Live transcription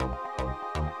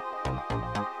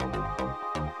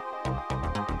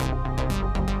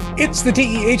It's the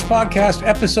TEH Podcast,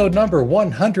 episode number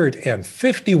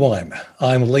 151.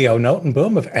 I'm Leo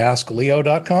Notenboom of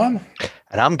AskLeo.com.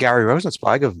 And I'm Gary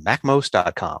Rosenzweig of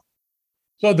MacMost.com.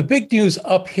 So the big news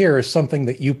up here is something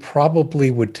that you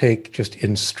probably would take just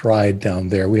in stride down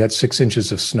there. We had 6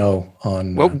 inches of snow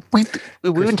on. Well, we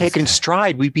wouldn't take it in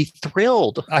stride. We'd be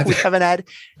thrilled. We haven't had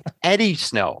any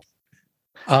snow.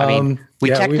 We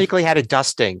technically had a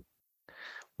dusting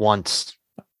once.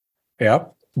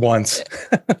 Yep. Once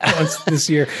this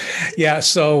year. Yeah.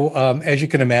 So as you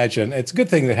can imagine, it's a good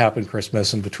thing that happened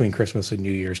Christmas and between Christmas and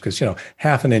New Year's, because,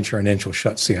 half an inch or an inch will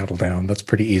shut Seattle down. That's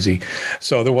pretty easy.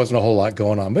 So there wasn't a whole lot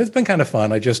going on, but it's been kind of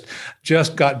fun. I just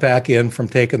got back in from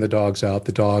taking the dogs out.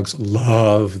 The dogs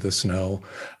love the snow,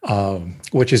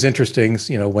 which is interesting.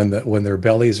 When their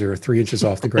bellies are 3 inches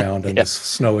off the ground and the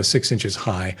snow is 6 inches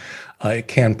high, it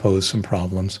can pose some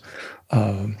problems.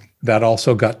 That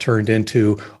also got turned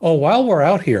into, while we're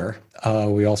out here,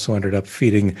 we also ended up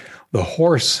feeding the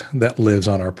horse that lives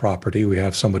on our property. We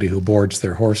have somebody who boards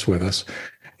their horse with us.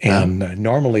 And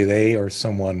normally they or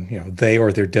someone, they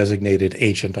or their designated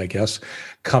agent, I guess,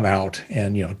 come out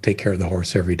and, take care of the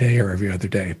horse every day or every other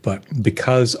day. But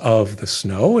because of the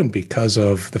snow and because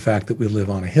of the fact that we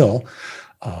live on a hill,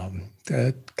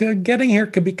 getting here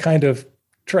could be kind of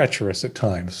treacherous at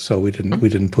times. So we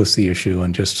didn't push the issue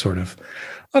and just sort of,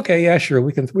 okay, yeah, sure,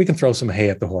 we can throw some hay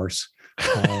at the horse,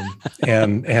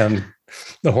 and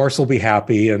the horse will be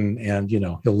happy, and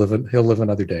he'll live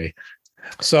another day.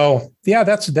 So yeah,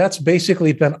 that's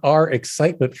basically been our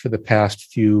excitement for the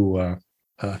past few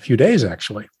days,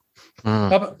 actually.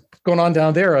 How about going on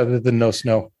down there other than no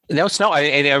snow? No snow.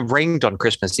 It rained on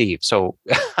Christmas Eve, so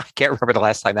I can't remember the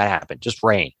last time that happened. Just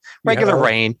rain, regular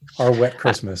rain. Our wet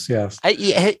Christmas, yes.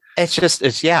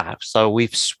 It's So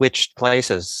we've switched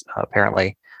places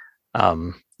apparently.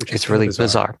 It's really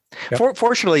bizarre. Yep.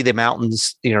 Fortunately, the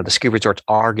mountains, the ski resorts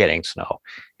are getting snow.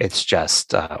 It's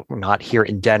just we're not here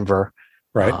in Denver,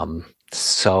 right?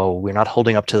 So we're not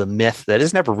holding up to the myth that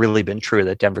has never really been true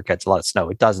that Denver gets a lot of snow.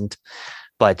 It doesn't,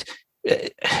 but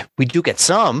we do get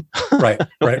some. Right.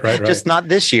 Just not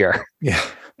this year. Yeah.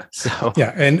 So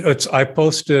yeah, and I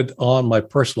posted on my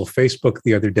personal Facebook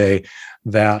the other day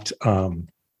that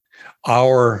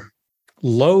our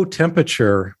low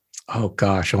temperature. Oh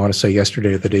gosh, I want to say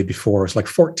yesterday or the day before, it's like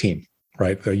 14,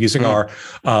 right? They're using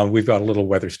we've got a little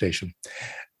weather station.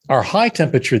 Our high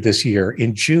temperature this year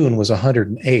in June was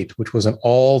 108, which was an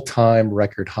all-time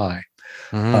record high.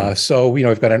 So,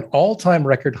 we've got an all-time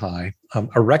record high,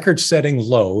 a record-setting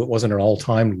low. It wasn't an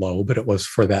all-time low, but it was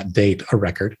for that date a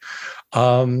record.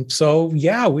 So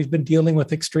yeah, we've been dealing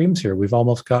with extremes here. We've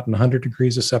almost gotten 100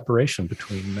 degrees of separation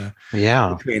between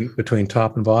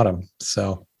top and bottom.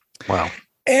 So, wow.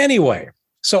 Anyway,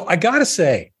 so I got to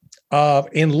say,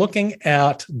 in looking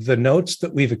at the notes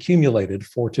that we've accumulated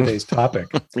for today's topic,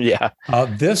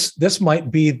 this might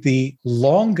be the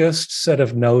longest set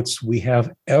of notes we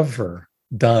have ever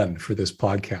done for this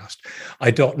podcast. I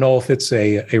don't know if it's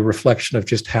a reflection of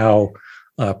just how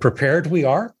prepared we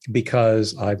are,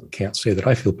 because I can't say that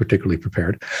I feel particularly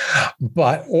prepared,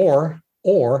 but or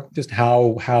just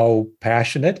how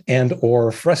passionate and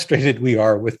or frustrated we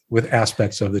are with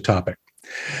aspects of the topic.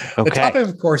 Okay. The topic,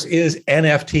 of course, is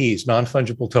NFTs,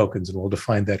 non-fungible tokens, and we'll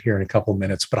define that here in a couple of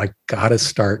minutes. But I got to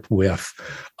start with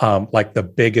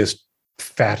the biggest,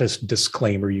 fattest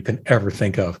disclaimer you can ever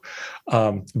think of.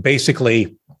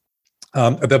 Basically,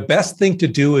 the best thing to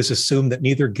do is assume that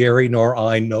neither Gary nor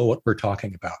I know what we're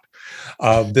talking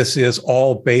about. This is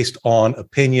all based on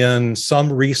opinion,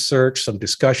 some research, some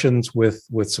discussions with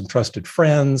some trusted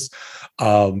friends,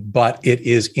 but it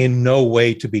is in no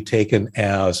way to be taken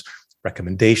as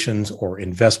recommendations or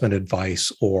investment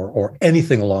advice or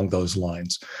anything along those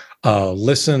lines.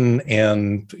 Listen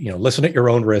at your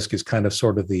own risk is kind of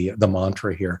sort of the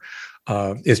mantra here.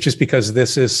 It's just because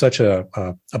this is such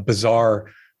a bizarre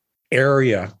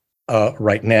area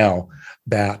right now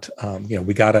that I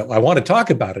want to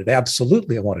talk about it.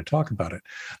 Absolutely, I want to talk about it,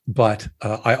 but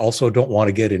I also don't want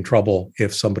to get in trouble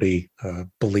if somebody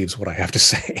believes what I have to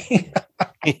say.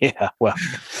 Yeah, well.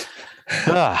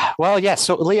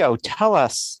 So Leo, tell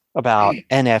us about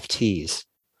NFTs.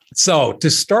 So to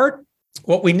start,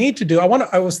 what we need to do,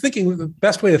 I was thinking the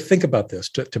best way to think about this,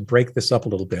 to break this up a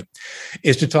little bit,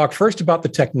 is to talk first about the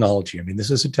technology. I mean,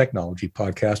 this is a technology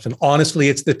podcast, and honestly,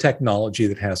 it's the technology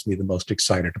that has me the most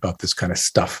excited about this kind of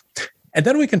stuff. And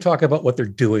then we can talk about what they're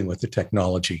doing with the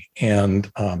technology and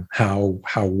how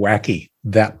wacky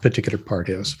that particular part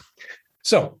is.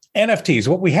 So NFTs,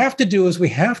 what we have to do is we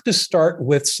have to start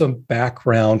with some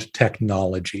background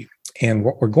technology. And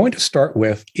what we're going to start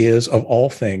with is, of all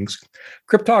things,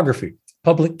 cryptography.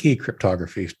 public key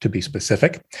cryptography, to be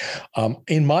specific.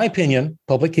 In my opinion,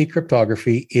 public key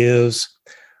cryptography is,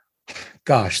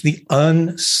 the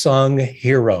unsung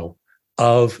hero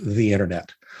of the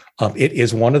internet. It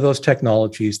is one of those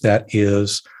technologies that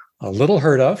is a little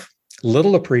heard of,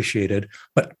 little appreciated,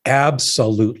 but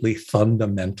absolutely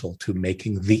fundamental to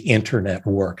making the internet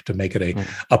work, to make it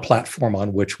a platform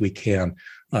on which we can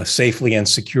safely and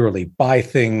securely buy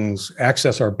things,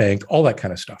 access our bank, all that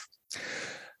kind of stuff.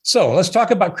 So let's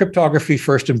talk about cryptography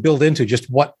first and build into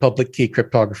just what public key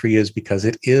cryptography is, because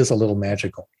it is a little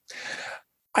magical.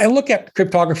 I look at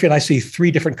cryptography and I see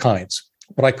three different kinds.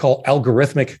 What I call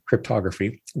algorithmic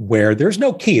cryptography, where there's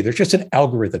no key, there's just an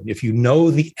algorithm. If you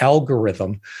know the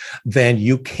algorithm, then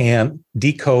you can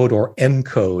decode or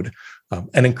encode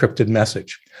an encrypted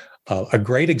message. A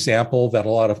great example that a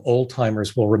lot of old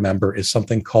timers will remember is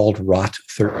something called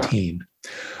ROT13.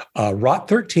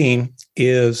 ROT13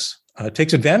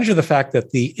 takes advantage of the fact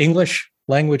that the English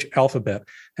language alphabet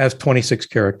has 26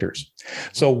 characters.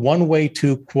 So one way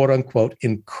to quote unquote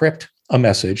encrypt a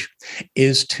message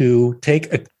is to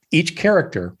take each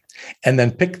character and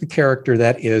then pick the character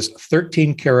that is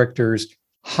 13 characters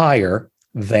higher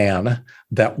than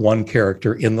that one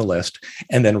character in the list,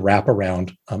 and then wrap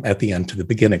around at the end to the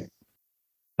beginning.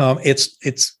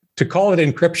 It's to call it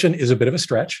encryption is a bit of a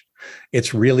stretch.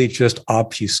 It's really just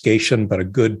obfuscation, but a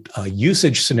good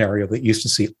usage scenario that you used to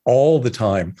see all the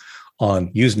time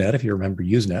on Usenet, if you remember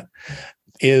Usenet,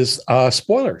 is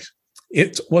spoilers.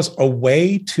 It was a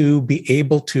way to be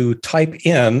able to type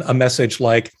in a message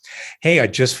like, hey, I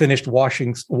just finished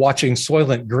watching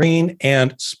Soylent Green,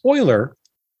 and spoiler,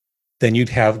 then you'd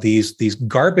have these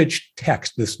garbage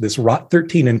text, this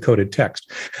ROT13 encoded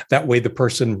text. That way the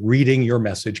person reading your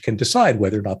message can decide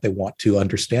whether or not they want to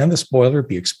understand the spoiler,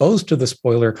 be exposed to the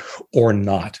spoiler, or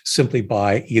not, simply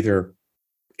by either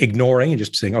ignoring and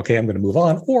just saying, okay, I'm going to move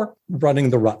on, or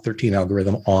running the ROT13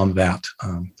 algorithm on that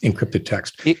encrypted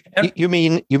text. You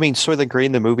mean Soylent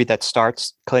Green, the movie that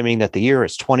starts claiming that the year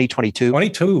is 2022?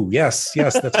 22, yes.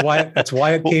 That's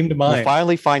why it came to mind. We'll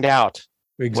finally find out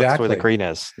exactly what Soylent Green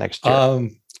is next year.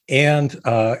 And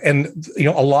a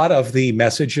lot of the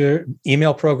messenger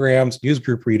email programs,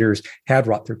 newsgroup readers had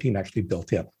ROT13 actually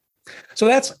built in. So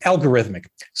that's algorithmic.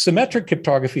 Symmetric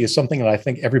cryptography is something that I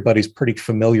think everybody's pretty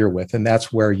familiar with, and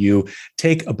that's where you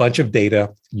take a bunch of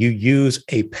data, you use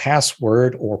a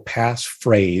password or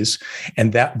passphrase,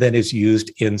 and that then is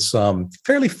used in some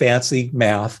fairly fancy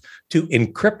math to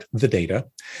encrypt the data.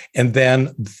 And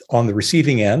then on the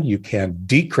receiving end, you can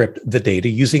decrypt the data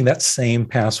using that same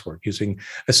password, using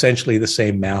essentially the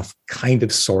same math, kind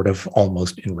of, sort of,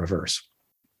 almost in reverse.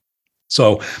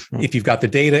 So if you've got the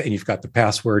data and you've got the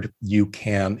password, you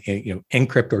can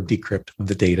encrypt or decrypt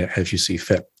the data as you see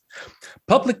fit.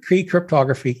 Public key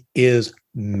cryptography is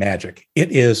magic.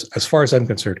 It is, as far as I'm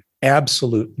concerned,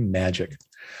 absolute magic.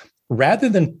 Rather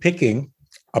than picking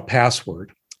a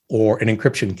password or an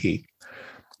encryption key,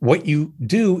 what you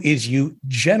do is you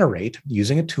generate,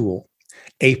 using a tool,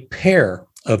 a pair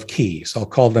of keys. I'll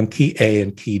call them key A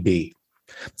and key B.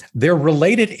 They're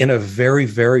related in a very,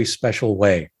 very special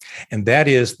way. And that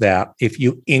is that if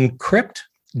you encrypt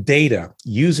data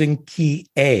using key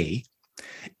A,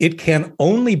 it can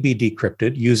only be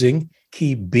decrypted using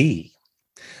key B.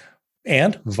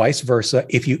 And vice versa,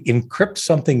 if you encrypt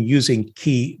something using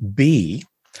key B,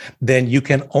 then you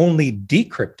can only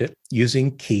decrypt it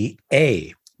using key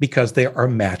A, because they are a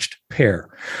matched pair.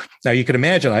 Now, you can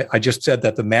imagine, I just said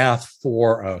that the math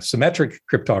for symmetric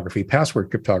cryptography,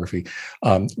 password cryptography,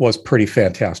 was pretty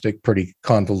fantastic, pretty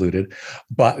convoluted.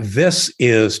 But this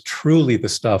is truly the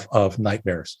stuff of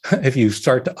nightmares if you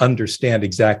start to understand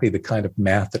exactly the kind of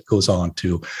math that goes on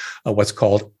to what's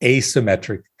called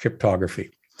asymmetric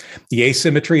cryptography. The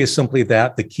asymmetry is simply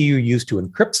that the key you use to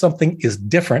encrypt something is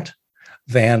different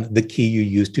than the key you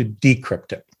use to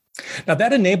decrypt it. Now,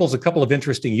 that enables a couple of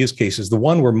interesting use cases. The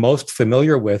one we're most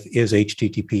familiar with is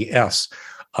HTTPS.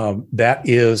 That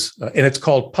is, and it's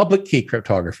called public key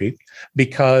cryptography,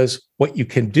 because what you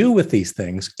can do with these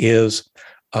things is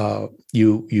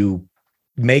you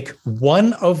make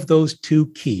one of those two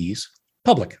keys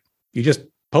public. You just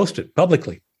post it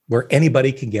publicly where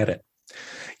anybody can get it.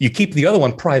 You keep the other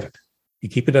one private. You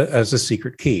keep it as a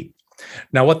secret key.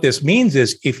 Now, what this means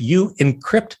is if you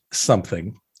encrypt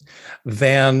something,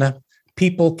 then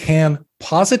people can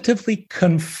positively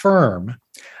confirm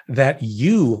that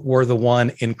you were the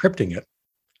one encrypting it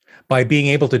by being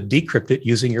able to decrypt it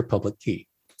using your public key.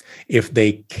 If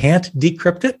they can't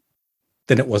decrypt it,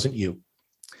 then it wasn't you.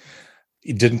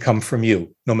 it didn't come from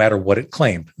you, no matter what it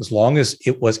claimed. As long as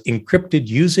it was encrypted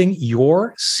using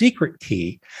your secret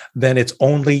key, then it's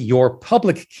only your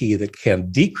public key that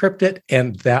can decrypt it,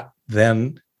 and that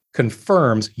then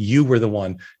confirms you were the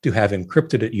one to have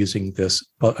encrypted it using this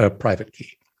private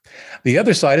key. The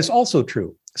other side is also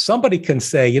true. Somebody can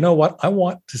say, you know what, I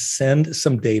want to send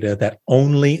some data that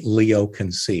only Leo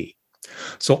can see.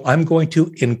 So I'm going to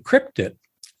encrypt it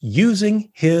using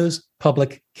his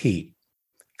public key,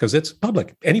 because it's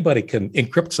public. Anybody can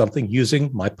encrypt something using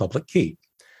my public key.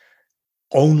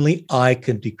 Only I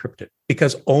can decrypt it,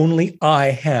 because only I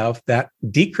have that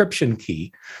decryption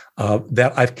key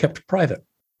that I've kept private.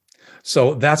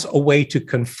 So that's a way to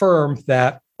confirm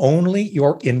that only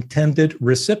your intended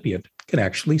recipient can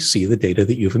actually see the data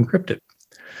that you've encrypted.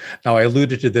 Now, I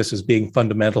alluded to this as being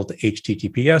fundamental to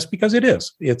HTTPS because it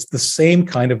is. It's the same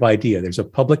kind of idea. There's a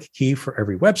public key for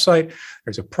every website.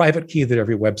 There's a private key that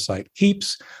every website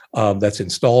keeps that's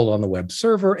installed on the web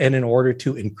server. And in order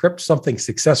to encrypt something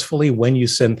successfully when you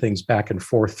send things back and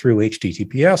forth through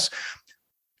HTTPS,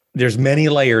 there's many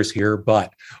layers here,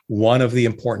 but one of the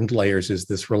important layers is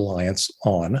this reliance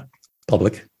on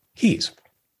public keys.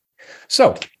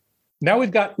 So now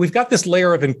we've got this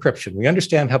layer of encryption. We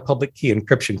understand how public key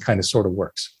encryption kind of sort of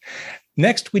works.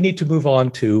 Next, we need to move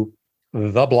on to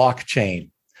the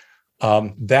blockchain.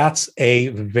 That's a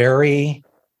very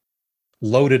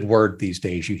loaded word these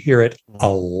days. You hear it a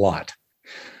lot.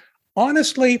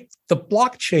 Honestly, the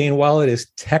blockchain, while it is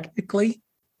technically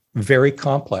very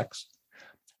complex,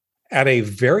 at a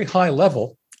very high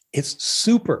level, it's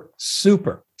super,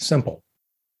 super simple.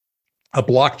 A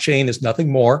blockchain is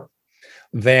nothing more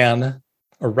than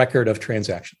a record of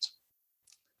transactions.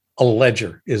 A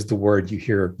ledger is the word you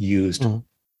hear used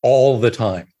all the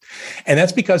time. And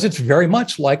that's because it's very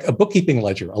much like a bookkeeping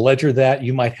ledger, a ledger that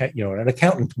you might have, an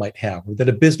accountant might have, or that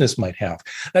a business might have.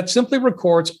 That simply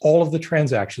records all of the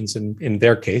transactions, and in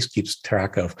their case, keeps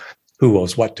track of who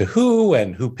owes what to who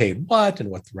and who paid what and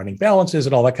what the running balance is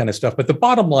and all that kind of stuff. But the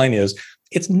bottom line is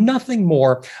it's nothing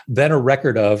more than a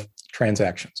record of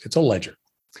transactions. It's a ledger.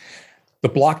 The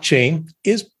blockchain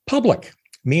is public,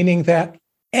 meaning that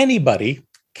anybody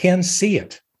can see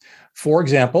it. For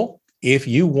example, if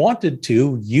you wanted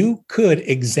to, you could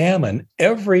examine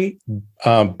every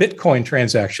Bitcoin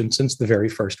transaction since the very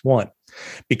first one,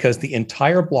 because the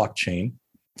entire blockchain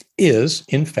is,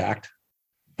 in fact,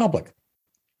 public.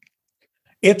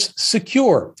 It's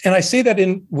secure. And I say that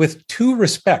with two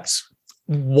respects.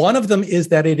 One of them is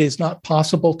that it is not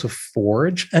possible to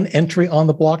forge an entry on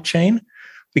the blockchain,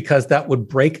 because that would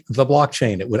break the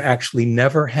blockchain. It would actually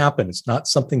never happen. It's not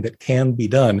something that can be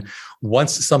done.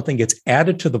 Once something gets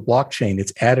added to the blockchain,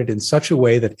 it's added in such a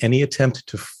way that any attempt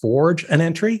to forge an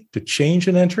entry, to change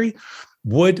an entry,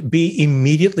 would be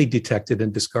immediately detected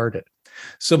and discarded.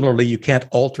 Similarly, you can't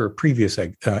alter a previous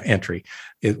entry.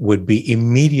 It would be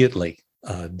immediately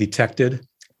detected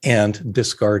and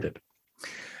discarded.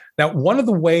 Now, one of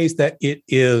the ways that it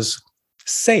is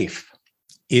safe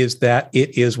is that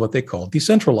it is what they call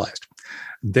decentralized.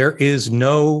 There is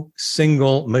no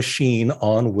single machine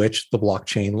on which the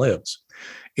blockchain lives.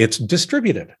 It's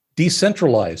distributed,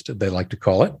 decentralized, they like to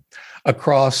call it,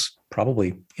 across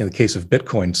probably, in the case of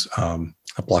Bitcoin's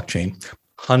blockchain,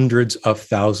 hundreds of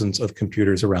thousands of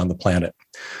computers around the planet,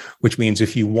 which means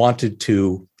if you wanted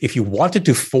to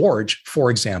forge, for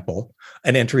example,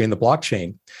 an entry in the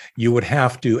blockchain, you would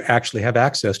have to actually have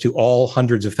access to all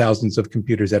hundreds of thousands of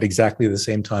computers at exactly the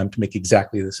same time to make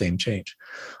exactly the same change.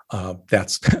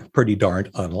 That's pretty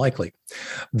darn unlikely.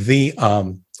 The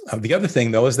other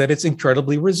thing, though, is that it's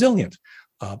incredibly resilient.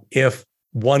 If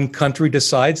one country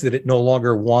decides that it no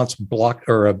longer wants a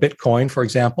Bitcoin, for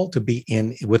example, to be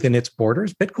within its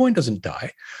borders, Bitcoin doesn't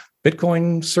die.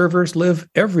 Bitcoin servers live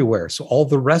everywhere, so all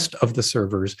the rest of the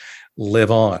servers live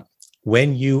on.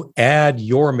 When you add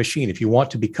your machine, if you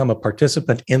want to become a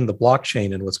participant in the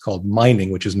blockchain in what's called mining,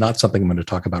 which is not something I'm going to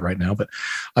talk about right now, but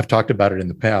I've talked about it in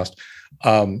the past,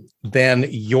 then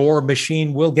your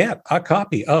machine will get a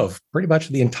copy of pretty much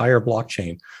the entire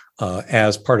blockchain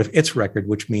as part of its record,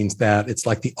 which means that it's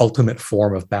like the ultimate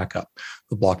form of backup.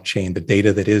 The blockchain, the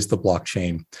data that is the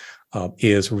blockchain,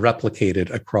 is replicated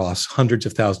across hundreds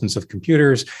of thousands of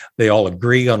computers. They all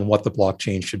agree on what the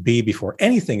blockchain should be before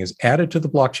anything is added to the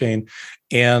blockchain.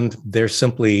 And there's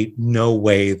simply no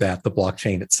way that the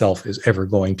blockchain itself is ever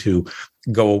going to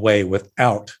go away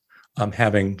without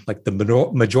having like the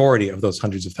majority of those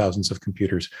hundreds of thousands of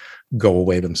computers go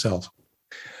away themselves.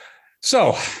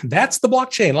 So that's the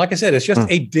blockchain. Like I said, it's just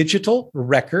a digital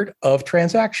record of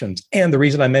transactions. And the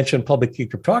reason I mentioned public key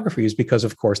cryptography is because,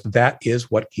 of course, that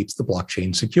is what keeps the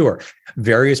blockchain secure.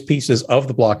 Various pieces of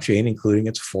the blockchain, including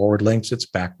its forward links, its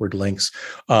backward links,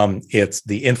 it's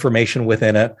the information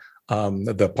within it,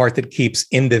 the part that keeps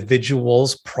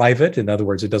individuals private. In other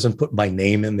words, it doesn't put my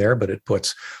name in there, but it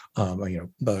puts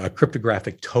a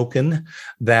cryptographic token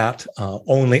that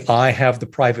only I have the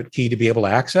private key to be able to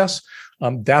access.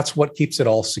 That's what keeps it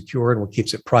all secure and what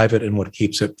keeps it private and what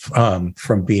keeps it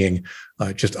from being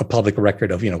just a public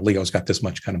record of, Leo's got this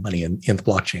much kind of money in the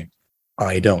blockchain.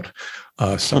 I don't.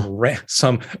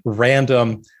 Some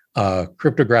random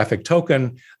cryptographic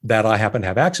token that I happen to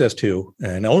have access to,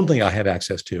 and only I have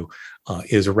access to,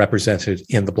 is represented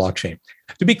in the blockchain.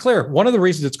 To be clear, one of the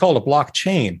reasons it's called a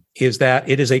blockchain is that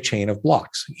it is a chain of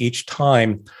blocks. Each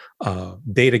time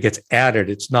data gets added,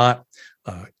 it's not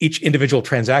each individual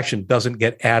transaction doesn't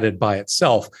get added by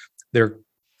itself. They're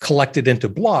collected into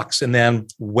blocks. And then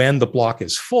when the block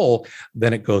is full,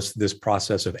 then it goes through this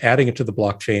process of adding it to the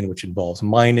blockchain, which involves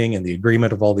mining and the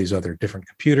agreement of all these other different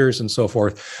computers and so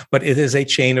forth. But it is a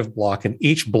chain of block, and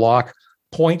each block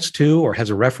points to or has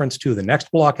a reference to the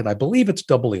next block. And I believe it's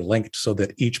doubly linked so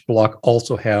that each block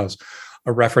also has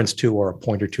a reference to or a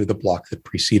pointer to the block that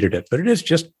preceded it. But it is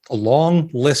just a long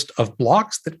list of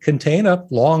blocks that contain a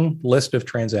long list of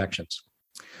transactions.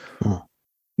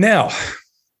 Now,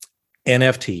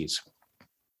 NFTs.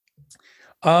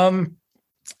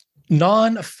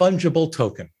 Non-fungible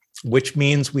token, which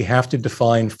means we have to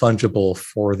define fungible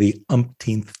for the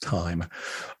umpteenth time.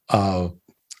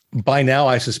 By now,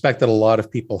 I suspect that a lot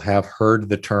of people have heard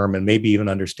the term and maybe even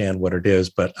understand what it is,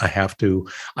 but I have to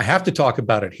talk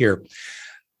about it here.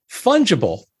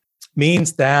 Fungible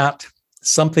means that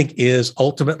something is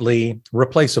ultimately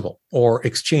replaceable or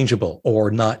exchangeable or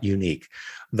not unique.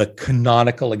 The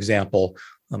canonical example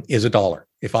is $1.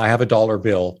 If I have a dollar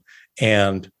bill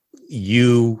and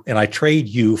I trade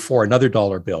you for another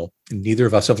dollar bill, neither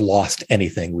of us have lost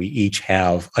anything. We each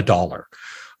have $1.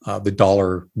 The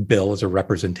dollar bill is a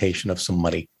representation of some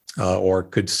money, or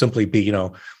could simply be,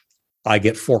 I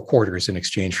get 4 quarters in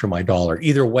exchange for my dollar.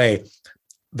 Either way,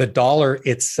 the dollar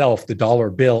itself, the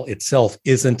dollar bill itself,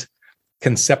 isn't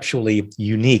conceptually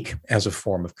unique as a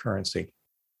form of currency.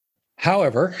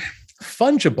 However,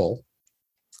 fungible,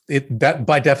 that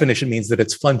by definition means that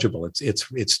it's fungible,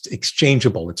 it's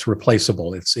exchangeable, it's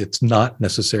replaceable, it's not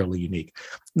necessarily unique.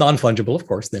 Non-fungible, of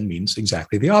course, then means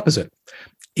exactly the opposite.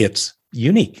 It's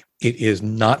unique. It is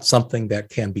not something that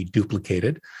can be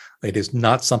duplicated. It is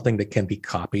not something that can be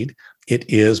copied. It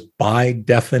is, by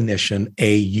definition,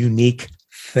 a unique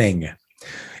thing.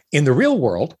 In the real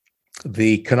world,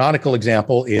 the canonical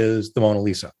example is the Mona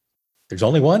Lisa. There's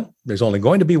only one. There's only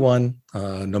going to be one.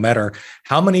 No matter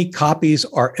how many copies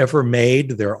are ever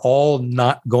made, they're all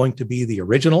not going to be the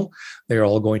original. They're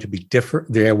all going to be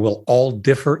different. They will all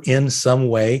differ in some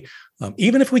way.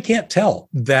 Even if we can't tell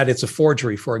that it's a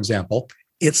forgery, for example,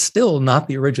 it's still not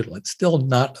the original. It's still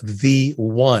not the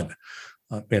one.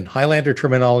 In Highlander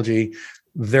terminology,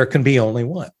 there can be only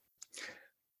one.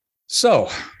 So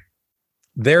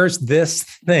there's this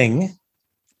thing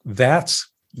that's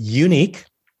unique,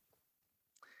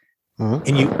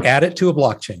 and you add it to a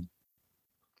blockchain.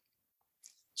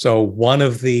 So one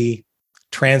of the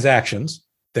transactions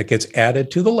that gets added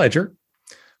to the ledger,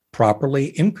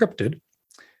 properly encrypted,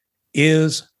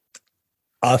 is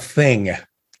a thing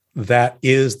that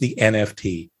is the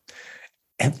NFT.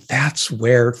 And that's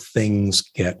where things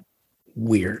get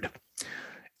weird.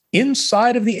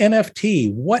 Inside of the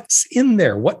NFT, what's in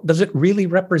there? What does it really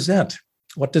represent?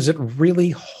 What does it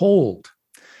really hold?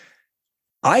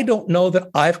 I don't know that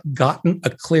I've gotten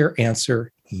a clear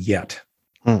answer yet.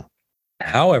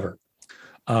 However,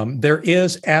 there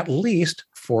is at least,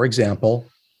 for example,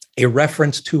 a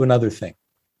reference to another thing.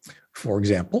 For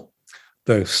example,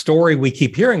 the story we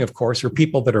keep hearing, of course, are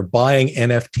people that are buying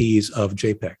NFTs of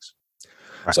JPEGs.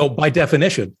 Right. So by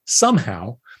definition,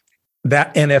 somehow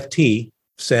that NFT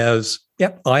says,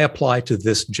 yep, I apply to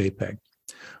this JPEG.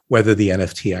 Whether the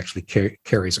NFT actually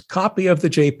carries a copy of the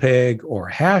JPEG or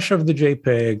a hash of the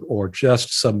JPEG or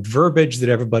just some verbiage that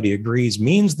everybody agrees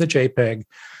means the JPEG,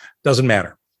 doesn't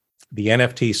matter. The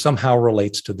NFT somehow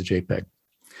relates to the JPEG.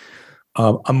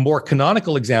 A more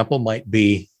canonical example might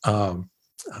be an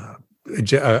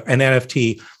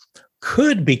NFT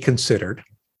could be considered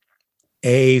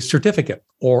a certificate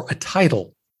or a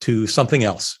title to something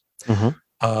else.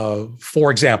 For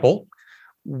example,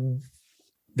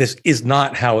 this is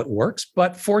not how it works,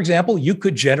 but for example, you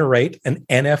could generate an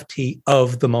NFT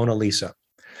of the Mona Lisa.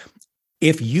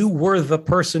 If you were the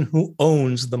person who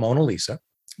owns the Mona Lisa,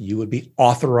 you would be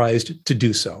authorized to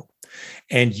do so.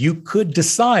 And you could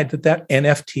decide that that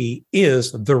NFT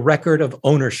is the record of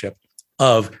ownership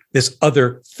of this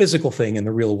other physical thing in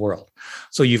the real world.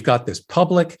 So you've got this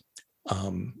public,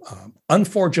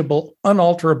 unforgeable,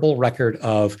 unalterable record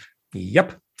of,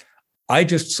 yep, I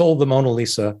just sold the Mona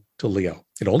Lisa to Leo.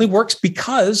 It only works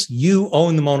because you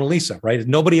own the Mona Lisa, right?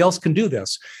 Nobody else can do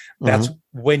this. That's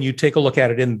when you take a look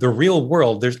at it in the real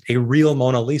world. There's a real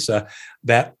Mona Lisa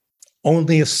that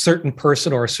only a certain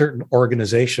person or a certain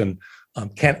organization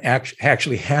can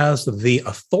actually has the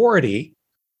authority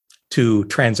to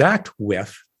transact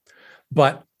with.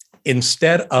 But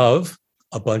instead of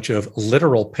a bunch of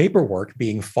literal paperwork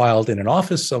being filed in an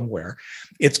office somewhere,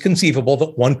 it's conceivable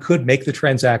that one could make the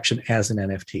transaction as an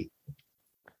NFT.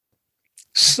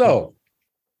 So,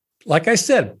 like I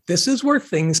said, this is where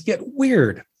things get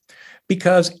weird,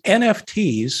 because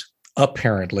NFTs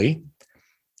apparently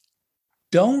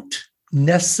don't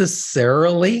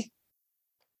necessarily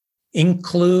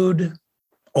include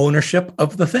ownership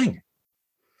of the thing.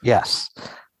 Yes.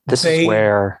 This is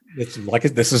where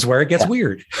it gets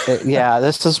weird.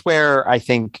 This is where I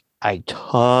think a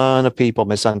ton of people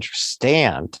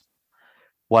misunderstand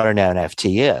what an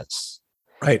NFT is.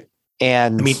 Right.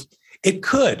 And I mean, it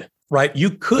could, right? You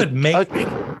could make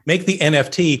the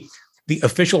NFT the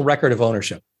official record of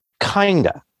ownership.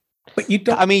 Kinda. But you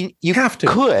don't. I mean, you have to.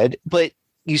 Could, but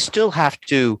you still have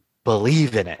to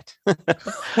believe in it.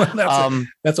 Well,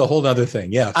 that's a whole other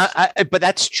thing. Yeah. But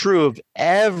that's true of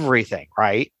everything,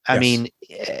 right? I mean,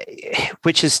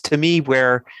 which is to me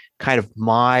where kind of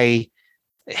I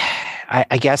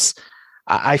guess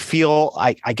I feel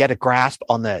I get a grasp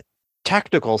on the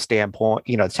technical standpoint,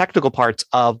 the technical parts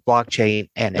of blockchain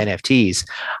and NFTs.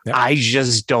 I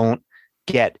just don't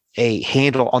get a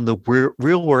handle on the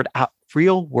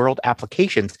real world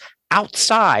applications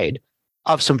outside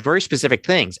of some very specific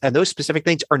things. And those specific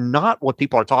things are not what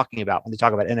people are talking about when they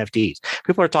talk about NFTs.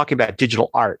 People are talking about digital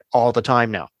art all the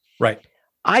time now. Right.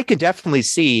 I could definitely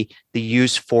see the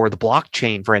use for the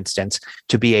blockchain, for instance,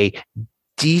 to be a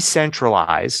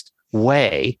decentralized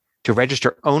way to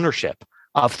register ownership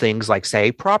of things like,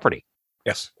 say, property.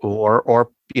 Yes. Or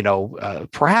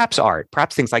perhaps art,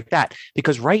 perhaps things like that.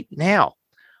 Because right now,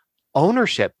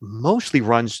 ownership mostly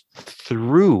runs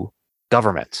through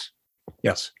governments.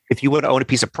 Yes. If you want to own a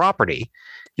piece of property,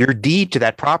 your deed to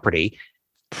that property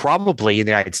probably in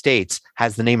the United States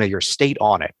has the name of your state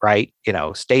on it, right?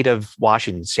 State of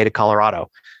Washington, state of Colorado,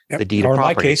 the deed of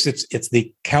property. In my case, it's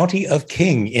the county of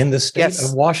King in the state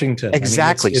of Washington.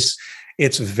 Exactly. I mean,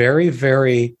 it's very,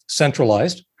 very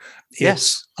centralized.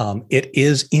 It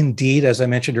is indeed, as I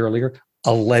mentioned earlier,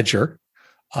 a ledger.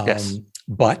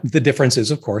 But the difference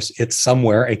is, of course, it's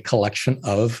somewhere a collection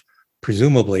of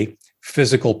presumably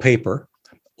physical paper,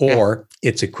 or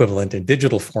its equivalent in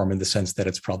digital form, in the sense that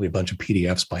it's probably a bunch of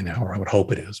PDFs by now, or I would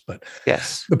hope it is. But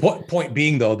the point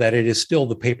being, though, that it is still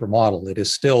the paper model. It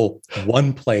is still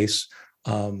one place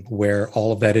where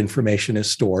all of that information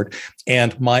is stored.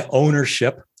 And my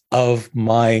ownership of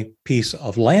my piece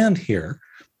of land here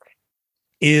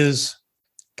is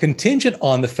contingent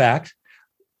on the fact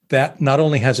that not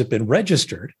only has it been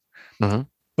registered,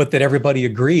 but that everybody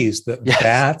agrees that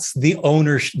that's the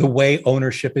way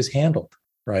ownership is handled.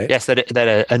 Right. Yes,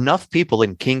 that enough people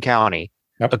in King County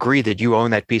agree that you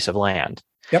own that piece of land.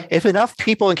 Yep. If enough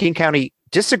people in King County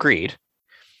disagreed,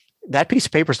 that piece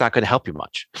of paper is not going to help you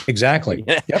much. Exactly.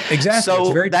 Yep. Exactly. So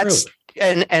it's very true.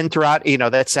 And throughout,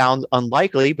 that sounds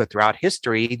unlikely, but throughout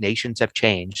history, nations have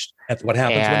changed. That's what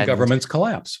happens when governments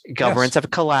collapse. Governments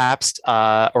have collapsed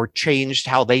or changed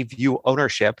how they view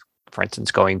ownership. For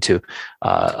instance, going to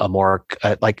a more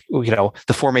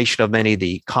the formation of many of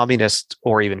the communist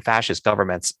or even fascist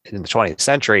governments in the 20th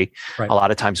century, a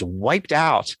lot of times wiped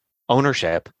out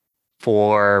ownership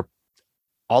for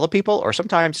all the people, or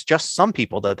sometimes just some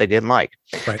people that they didn't like.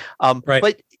 Right.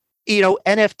 But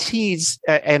NFTs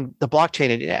and the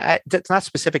blockchain, it's not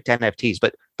specific to NFTs,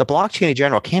 but the blockchain in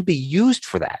general can be used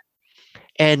for that.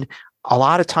 And a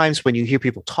lot of times when you hear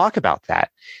people talk about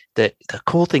that, the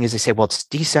cool thing is they say, well, it's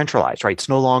decentralized, right? It's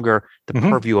no longer the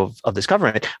purview of this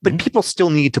government, but people still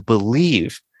need to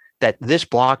believe that this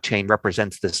blockchain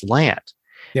represents this land.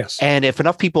 Yes. And if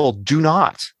enough people do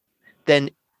not, then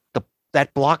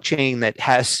that blockchain that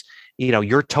has,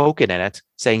 your token in it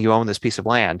saying you own this piece of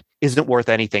land isn't worth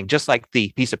anything, just like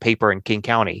the piece of paper in King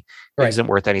County isn't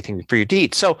worth anything for your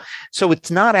deed. So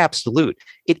it's not absolute.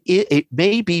 It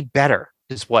may be better,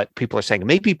 is what people are saying. It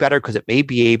may be better because it may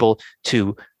be able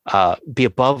to be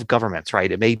above governments,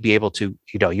 right? It may be able to,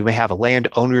 you may have a land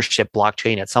ownership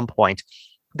blockchain at some point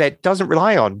that doesn't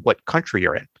rely on what country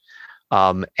you're in.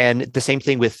 And the same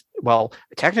thing with, well,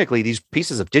 technically these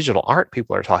pieces of digital art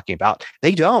people are talking about,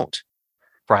 they don't,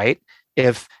 right?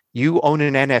 If you own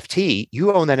an NFT,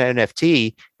 you own that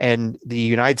NFT, and the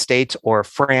United States or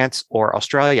France or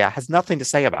Australia has nothing to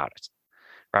say about it,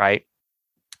 right?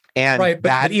 And right,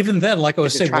 but even then, like I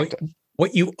was saying,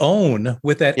 what you own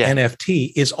with that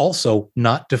NFT is also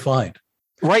not defined.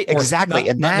 Right, exactly.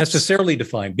 And not necessarily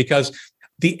defined, because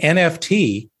the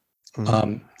NFT,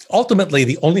 ultimately,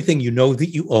 the only thing you know that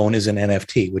you own is an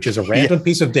NFT, which is a random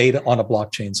piece of data on a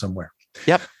blockchain somewhere.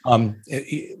 Yep.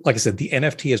 Like I said, the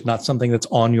NFT is not something that's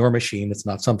on your machine. It's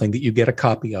not something that you get a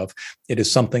copy of. It is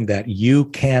something that you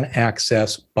can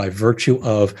access by virtue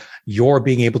of your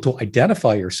being able to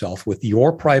identify yourself with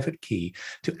your private key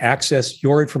to access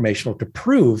your information or to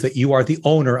prove that you are the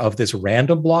owner of this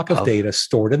random block of data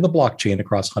stored in the blockchain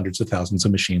across hundreds of thousands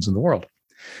of machines in the world.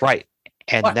 Right.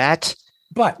 And but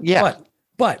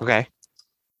okay,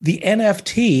 the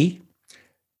NFT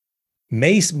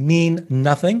may mean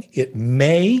nothing. It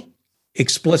may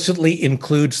explicitly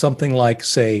include something like,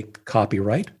 say,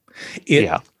 copyright.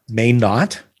 It may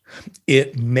not.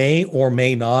 It may or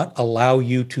may not allow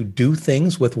you to do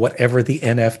things with whatever the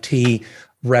NFT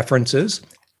references.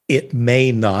 It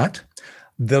may not.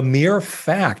 The mere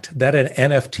fact that an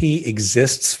NFT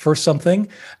exists for something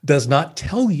does not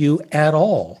tell you at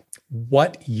all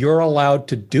what you're allowed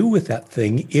to do with that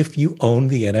thing if you own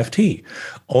the NFT.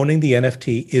 Owning the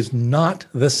NFT is not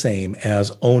the same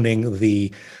as owning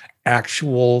the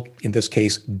actual, in this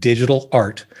case, digital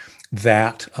art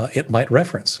that it might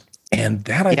reference. And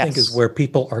that, I think, is where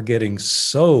people are getting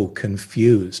so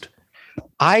confused.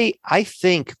 I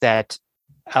think that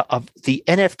of the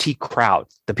NFT crowd,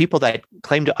 the people that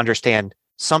claim to understand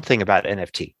something about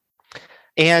NFT,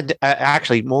 and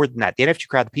actually more than that, the NFT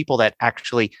crowd, the people that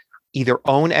actually either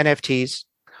own NFTs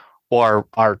or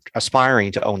are aspiring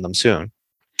to own them soon.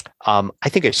 I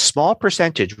think a small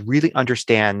percentage really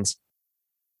understands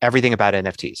everything about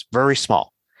NFTs, very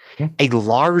small. Mm-hmm. A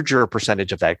larger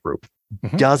percentage of that group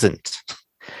doesn't.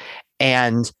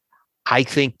 And I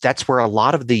think that's where a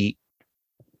lot of the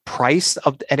price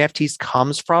of the NFTs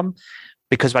comes from,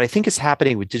 because what I think is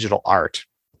happening with digital art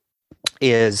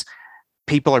is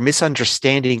people are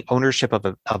misunderstanding ownership of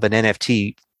an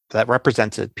NFT that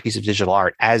represents a piece of digital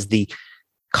art as the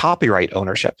copyright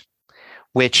ownership,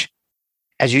 which,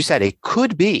 as you said, it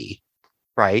could be,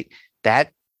 right?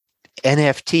 That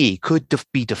NFT could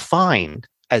be defined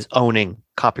as owning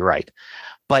copyright,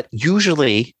 but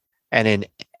usually, and in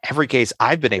every case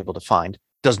I've been able to find,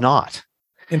 does not.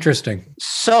 Interesting.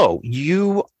 So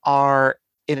you are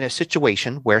in a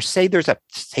situation where, say there's a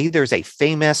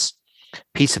famous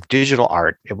piece of digital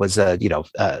art. It was a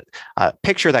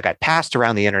picture that got passed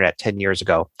around the internet 10 years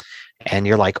ago. And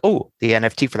you're like, oh, the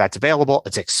NFT for that's available.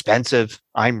 It's expensive.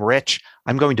 I'm rich.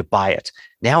 I'm going to buy it.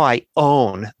 Now I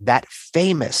own that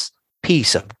famous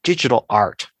piece of digital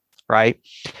art, right?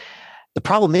 The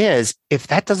problem is, if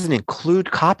that doesn't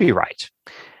include copyright,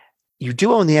 you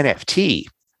do own the NFT,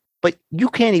 but you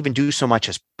can't even do so much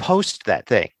as post that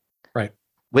thing. Right.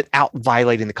 Without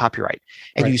violating the copyright.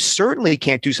 And you certainly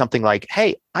can't do something like,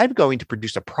 hey, I'm going to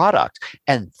produce a product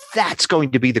and that's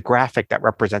going to be the graphic that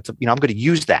represents, I'm going to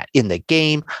use that in the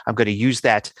game. I'm going to use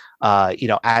that,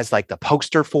 as like the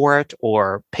poster for it,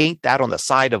 or paint that on the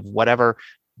side of whatever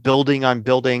building I'm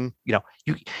building.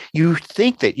 You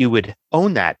think that you would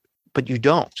own that, but you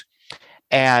don't.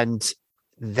 And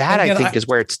that, I think, is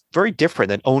where it's very different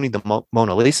than owning the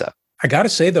Mona Lisa. I got to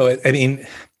say, though, I mean,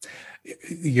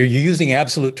 you're using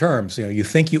absolute terms. You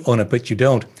think you own it, but you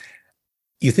don't.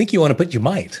 You think you own it, but you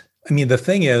might. I mean, the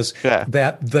thing is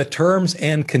that the terms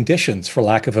and conditions, for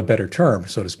lack of a better term,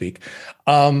 so to speak,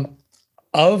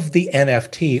 of the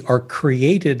NFT are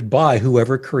created by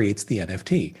whoever creates the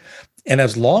NFT. And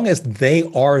as long as they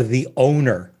are the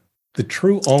owner, the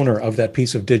true owner of that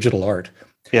piece of digital art,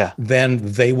 then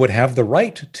they would have the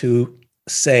right to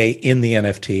say in the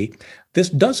NFT, this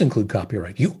does include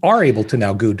copyright. You are able to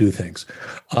now go do things,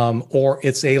 or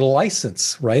it's a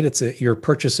license, right? You're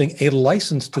purchasing a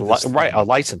license to this thing. A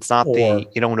license, not you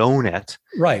don't own it,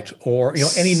 right? Or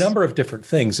any number of different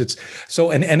things. It's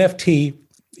so an NFT.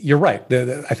 You're right.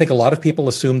 I think a lot of people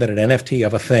assume that an NFT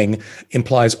of a thing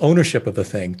implies ownership of the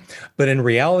thing, but in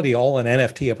reality, all an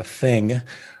NFT of a thing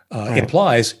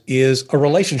implies is a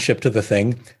relationship to the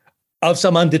thing of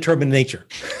some undetermined nature.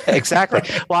 Exactly.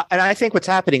 Well, and I think what's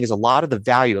happening is a lot of the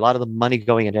value, a lot of the money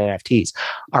going into NFTs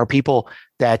are people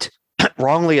that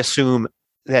wrongly assume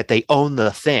that they own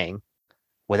the thing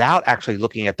without actually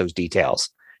looking at those details.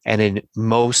 And in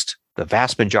the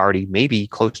vast majority, maybe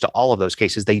close to all of those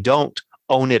cases, they don't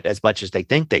own it as much as they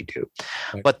think they do.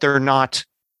 Right. But they're not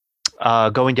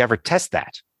going to ever test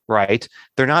that, right?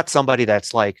 They're not somebody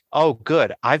that's like, oh,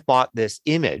 good, I've bought this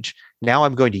image. Now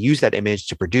I'm going to use that image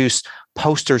to produce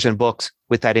posters and books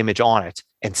with that image on it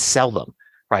and sell them,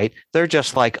 right? They're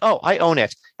just like, oh, I own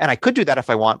it. And I could do that if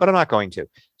I want, but I'm not going to.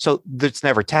 So it's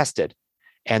never tested.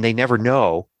 And they never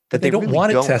know that they don't really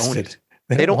want it don't tested.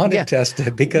 They don't want it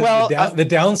tested because the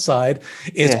downside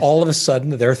is all of a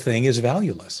sudden their thing is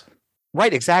valueless.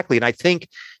 Right, exactly. And I think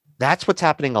that's what's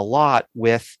happening a lot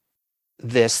with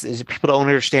this is people don't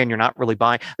understand you're not really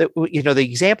buying. You know, the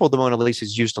example of the Mona Lisa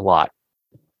is used a lot.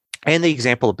 And the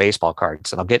example of baseball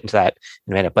cards, and I'll get into that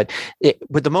in a minute. But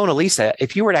with the Mona Lisa,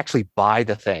 if you were to actually buy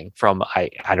the thing from, I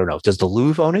don't know, does the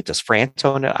Louvre own it? Does France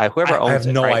own it? Whoever owns it. I have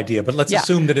no idea, but let's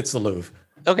assume that it's the Louvre.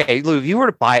 Okay, Louvre, you were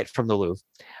to buy it from the Louvre.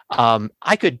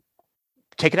 I could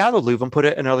take it out of the Louvre and put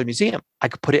it in another museum. I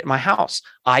could put it in my house.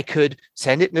 I could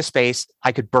send it into space.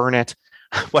 I could burn it,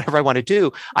 whatever I want to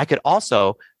do. I could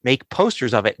also make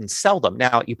posters of it and sell them.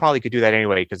 Now, you probably could do that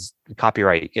anyway because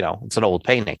copyright, you know, it's an old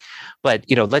painting. But,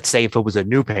 you know, let's say if it was a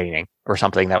new painting or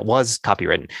something that was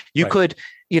copyrighted, you could,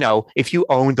 you know, if you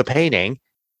owned the painting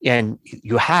and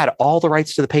you had all the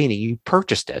rights to the painting, you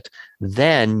purchased it,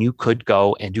 then you could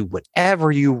go and do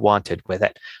whatever you wanted with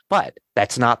it. But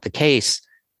that's not the case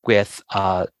with,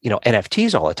 you know,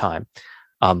 NFTs all the time,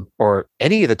 or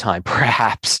any of the time,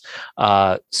 perhaps.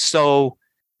 So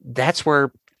that's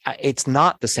where it's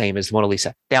not the same as Mona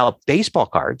Lisa. Now, baseball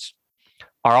cards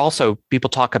are also, people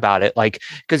talk about it like,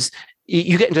 because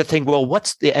you get into the thing, well,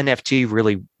 what's the NFT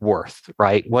really worth,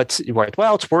 right? What's worth?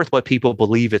 Well, it's worth what people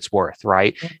believe it's worth,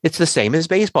 right? It's the same as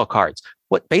baseball cards.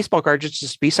 What baseball cards is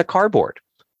just a piece of cardboard.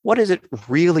 What is it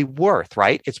really worth,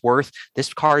 right? It's worth,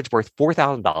 this card's worth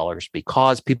 $4,000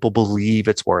 because people believe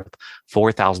it's worth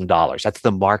 $4,000. That's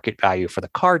the market value for the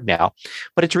card now,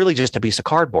 but it's really just a piece of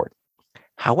cardboard.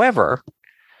 However,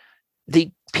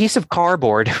 the piece of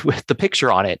cardboard with the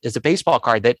picture on it is a baseball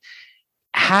card that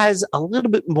has a little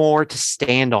bit more to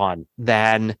stand on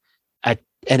than an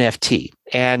NFT.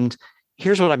 And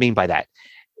here's what I mean by that.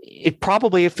 It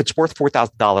probably, if it's worth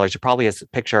 $4,000, it probably has a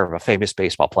picture of a famous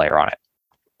baseball player on it,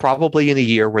 probably in a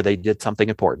year where they did something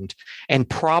important, and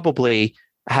probably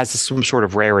has some sort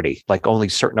of rarity, like only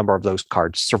a certain number of those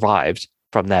cards survived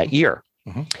from that year.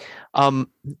 Mm-hmm.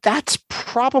 That's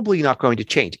probably not going to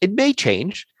change. It may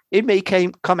change. It may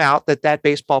come out that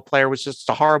baseball player was just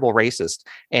a horrible racist,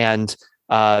 and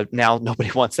now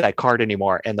nobody wants that card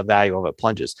anymore, and the value of it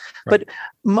plunges. Right. But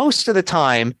most of the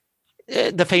time,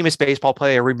 the famous baseball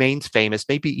player remains famous,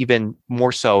 maybe even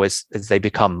more so as they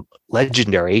become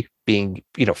legendary, being,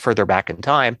 you know, further back in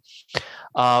time.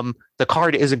 The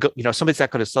card isn't, you know, somebody's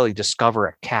not going to suddenly discover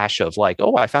a cache of like,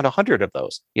 oh, I found 100 of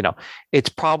those. You know, it's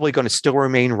probably going to still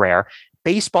remain rare.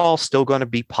 Baseball's still going to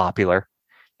be popular,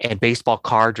 and baseball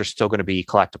cards are still going to be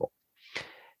collectible.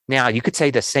 Now, you could say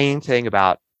the same thing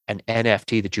about an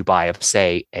NFT that you buy of,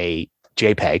 say, a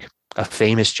JPEG, a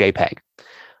famous JPEG.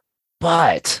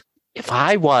 But if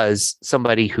I was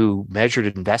somebody who measured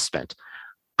investment,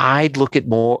 I'd look at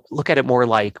it more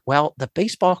like, well, the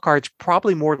baseball card's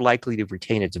probably more likely to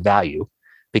retain its value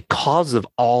because of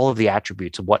all of the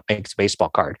attributes of what makes a baseball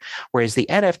card. Whereas the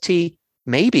NFT,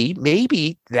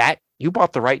 maybe that you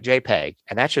bought the right JPEG,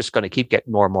 and that's just going to keep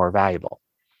getting more and more valuable.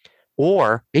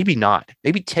 Or maybe not.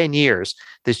 Maybe 10 years,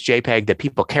 this JPEG that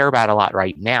people care about a lot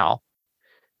right now,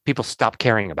 people stop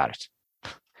caring about it,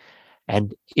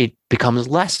 and it becomes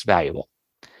less valuable.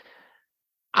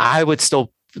 I would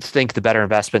still think the better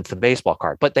investment's the baseball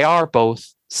card, but they are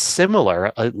both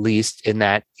similar, at least in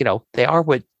that, you know, they are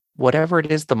whatever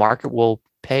it is the market will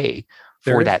pay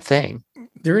for that thing.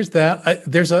 There is that.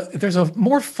 There's a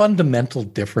more fundamental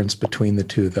difference between the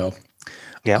two, though.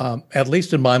 Yeah. At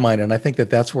least in my mind, and I think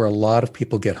that's where a lot of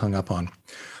people get hung up on.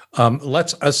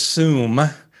 Let's assume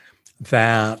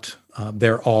that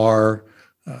there are.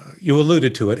 You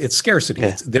alluded to it. It's scarcity.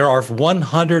 Yeah. There are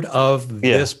 100 of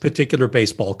this particular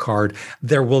baseball card.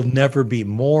 There will never be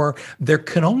more. There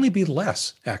can only be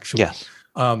less, actually. Yes.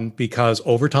 Because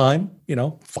over time, you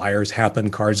know, fires happen,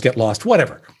 cards get lost,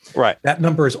 whatever. Right. That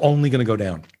number is only going to go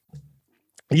down.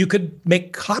 You could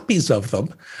make copies of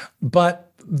them,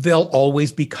 but they'll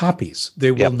always be copies.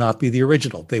 They will not be the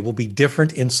original. They will be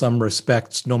different in some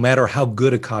respects. No matter how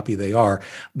good a copy they are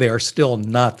still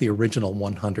not the original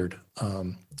 100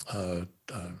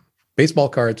 baseball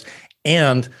cards.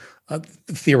 And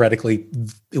theoretically,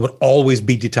 it would always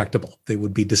be detectable. They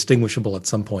would be distinguishable at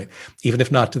some point, even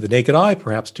if not to the naked eye,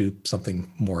 perhaps to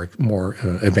something more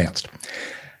advanced.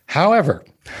 However,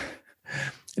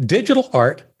 digital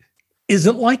art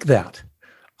isn't like that.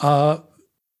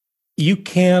 You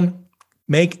can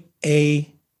make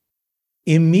a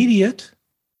immediate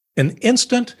an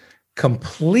instant,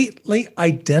 completely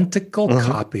identical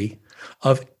copy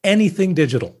of anything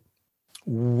digital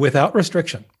without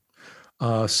restriction.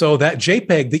 So that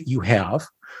JPEG that you have,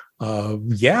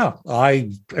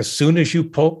 as soon as you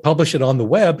publish it on the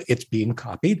web, it's being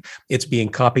copied. It's being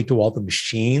copied to all the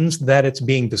machines that it's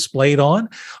being displayed on.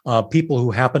 People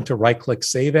who happen to right-click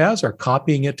Save As are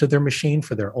copying it to their machine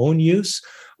for their own use,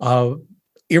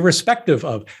 irrespective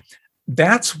of.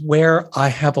 That's where I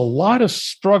have a lot of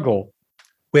struggle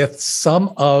with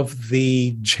some of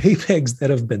the JPEGs that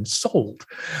have been sold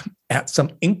at some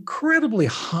incredibly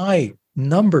high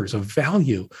numbers of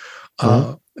value.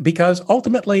 Because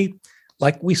ultimately,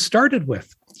 like we started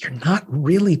with, you're not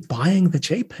really buying the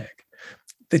JPEG.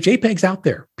 The JPEG's out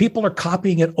there. People are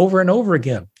copying it over and over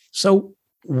again. So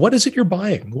what is it you're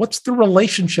buying? What's the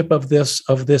relationship of this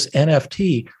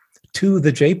NFT to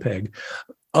the JPEG,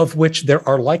 of which there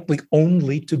are likely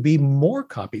only to be more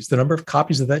copies? The number of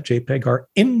copies of that JPEG are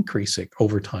increasing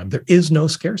over time. There is no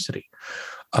scarcity.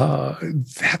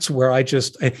 That's where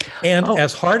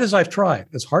as hard as I've tried,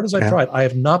 I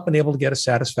have not been able to get a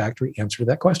satisfactory answer to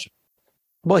that question.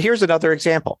 Well, here's another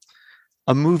example.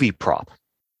 A movie prop.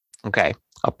 Okay.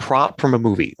 A prop from a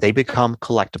movie. They become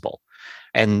collectible.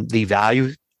 And the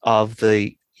value of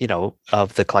the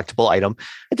collectible item,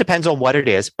 it depends on what it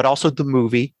is, but also the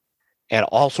movie and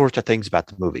all sorts of things about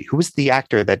the movie. Who was the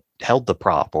actor that held the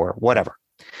prop or whatever?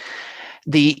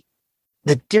 The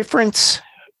difference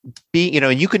being,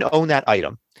 you can own that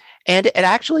item. And it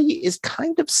actually is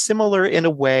kind of similar in a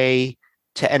way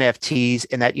to NFTs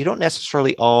in that you don't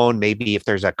necessarily own, maybe if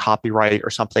there's a copyright or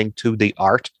something to the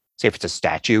art, say if it's a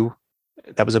statue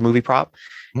that was a movie prop,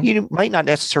 you might not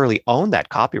necessarily own that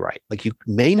copyright. Like you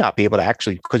may not be able to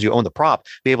actually, because you own the prop,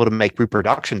 be able to make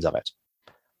reproductions of it.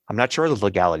 I'm not sure the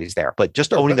legalities there, but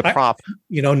just owning the prop.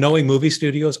 Knowing movie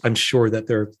studios, I'm sure that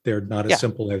they're not as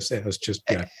simple as just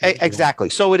exactly.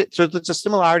 So there's a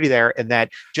similarity there in that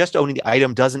just owning the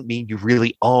item doesn't mean you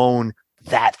really own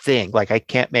that thing. Like I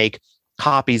can't make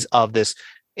copies of this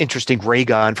interesting ray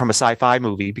gun from a sci-fi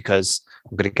movie because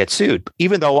I'm going to get sued,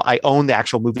 even though I own the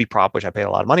actual movie prop, which I paid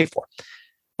a lot of money for.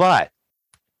 But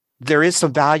there is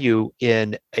some value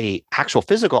in a actual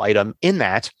physical item in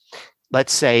that.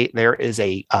 Let's say there is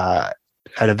an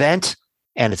event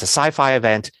and it's a sci-fi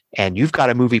event and you've got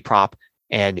a movie prop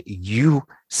and you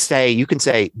can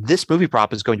say this movie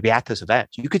prop is going to be at this event.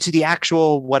 You could see the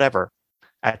actual whatever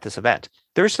at this event.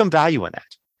 There's some value in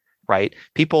that, right?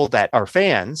 People that are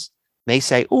fans may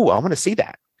say, "Oh, I want to see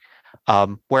that."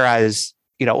 Whereas,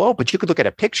 but you could look at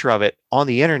a picture of it on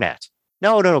the internet.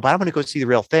 No, but I'm going to go see the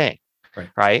real thing,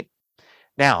 right?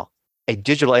 Now, a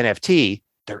digital NFT,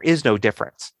 there is no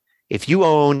difference. If you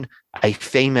own a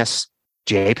famous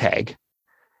JPEG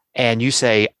and you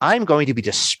say, I'm going to be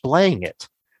displaying it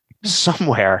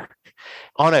somewhere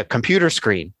on a computer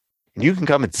screen, and you can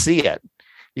come and see it,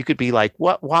 you could be like,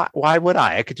 what? Why would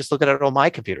I? I could just look at it on my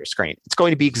computer screen. It's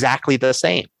going to be exactly the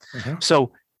same.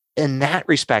 So in that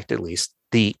respect, at least,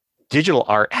 the digital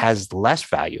art has less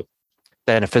value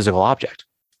than a physical object.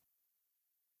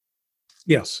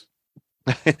 Yes.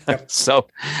 Yep. So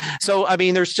I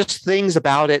mean, there's just things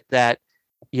about it that,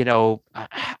 I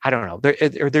don't know.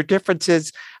 There are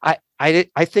differences. I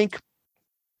think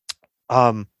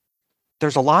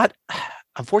there's a lot,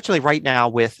 unfortunately, right now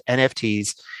with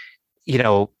NFTs,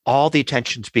 all the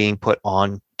attention's being put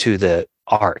on to the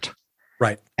art.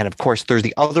 Right. And of course, there's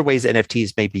the other ways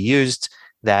NFTs may be used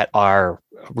that are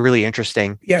really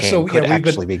interesting. Yeah. So could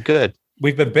actually be good.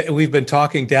 We've been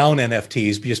talking down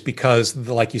NFTs just because,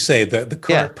 like you say, the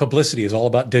current publicity is all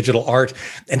about digital art,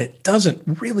 and it doesn't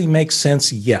really make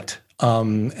sense yet.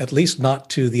 At least not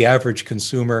to the average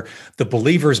consumer. The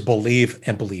believers believe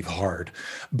and believe hard,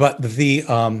 but the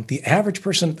average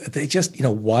person, they just,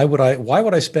 why would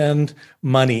I spend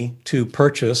money to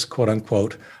purchase, quote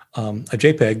unquote, a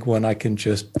JPEG when I can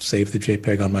just save the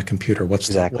JPEG on my computer?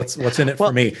 What's in it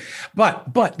for me?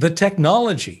 But the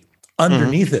technology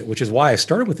underneath it, which is why I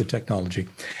started with the technology,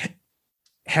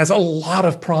 has a lot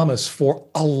of promise for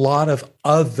a lot of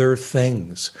other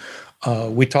things.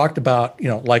 We talked about,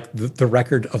 like the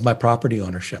record of my property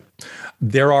ownership.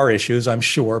 There are issues, I'm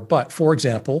sure, but for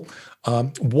example,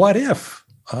 what if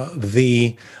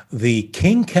the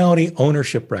King County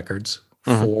ownership records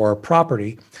for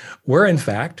property were in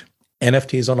fact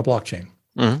NFTs on a blockchain?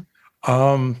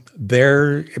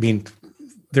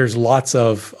 There's lots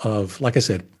of, like I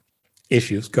said,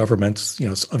 issues, governments,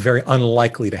 it's very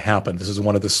unlikely to happen. This is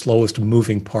one of the slowest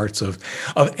moving parts of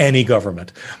any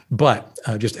government. But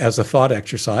just as a thought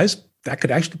exercise, that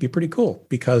could actually be pretty cool,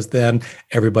 because then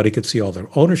everybody could see all their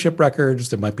ownership records.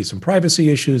 There might be some privacy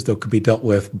issues that could be dealt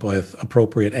with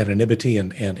appropriate anonymity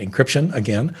and encryption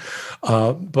again.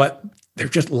 But there are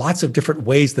just lots of different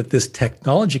ways that this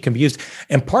technology can be used.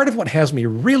 And part of what has me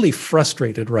really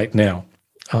frustrated right now,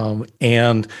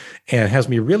 and has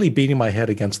me really beating my head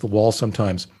against the wall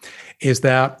sometimes, is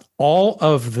that all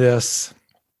of this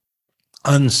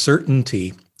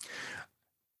uncertainty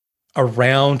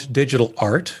around digital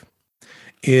art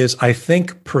is, I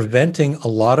think, preventing a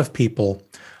lot of people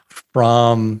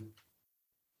from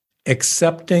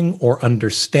accepting or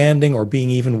understanding or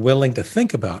being even willing to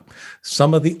think about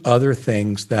some of the other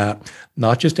things that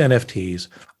not just NFTs,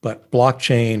 but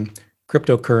blockchain,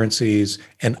 cryptocurrencies,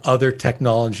 and other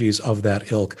technologies of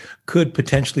that ilk could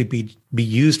potentially be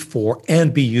used for,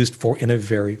 and be used for in a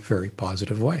very, very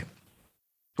positive way.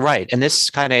 Right. And this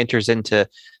kind of enters into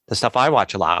the stuff I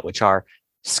watch a lot, which are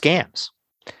scams.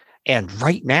 And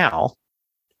right now,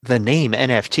 the name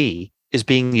NFT is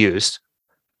being used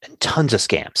in tons of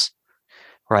scams,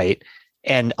 right?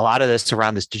 And a lot of this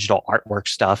around this digital artwork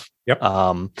stuff. Yep.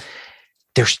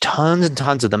 There's tons and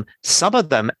tons of them. Some of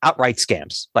them outright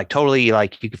scams, like totally,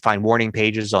 like you can find warning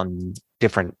pages on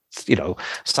different,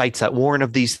 sites that warn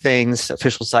of these things,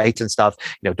 official sites and stuff.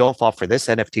 Don't fall for this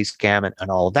NFT scam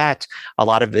and all of that. A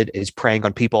lot of it is preying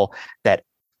on people that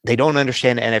they don't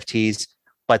understand NFTs,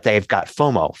 but they've got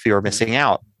FOMO, fear of missing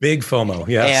out. Big FOMO,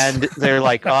 yes. And they're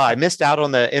like, oh, I missed out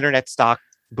on the internet stock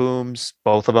booms,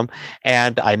 both of them.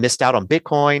 And I missed out on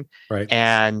Bitcoin. Right.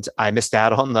 And I missed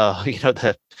out on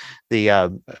the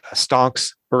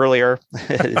stonks earlier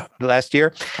last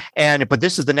year. But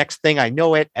this is the next thing. I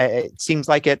know it. It seems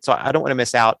like it. So I don't want to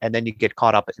miss out. And then you get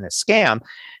caught up in a scam.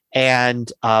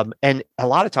 And a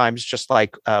lot of times, just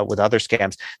like with other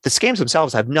scams, the scams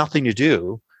themselves have nothing to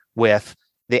do with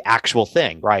the actual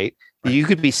thing, right? You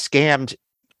could be scammed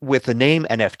with the name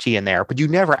NFT in there, but you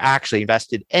never actually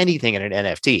invested anything in an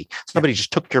NFT. Somebody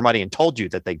just took your money and told you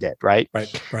that they did, right?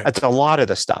 Right. That's a lot of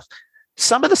the stuff.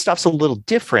 Some of the stuff's a little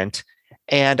different.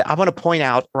 And I want to point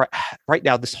out right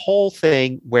now, this whole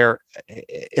thing where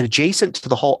adjacent to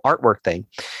the whole artwork thing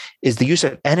is the use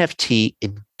of NFT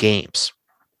in games.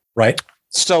 Right.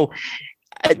 So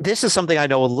this is something I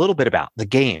know a little bit about, the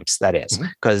games, that is,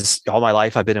 because all my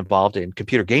life I've been involved in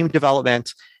computer game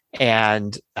development,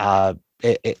 and I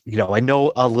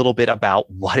know a little bit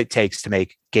about what it takes to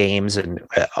make games and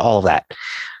all of that.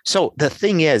 So the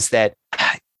thing is that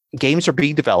games are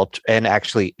being developed and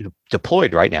actually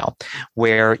deployed right now,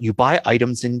 where you buy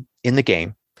items in the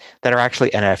game that are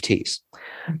actually NFTs.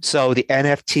 So the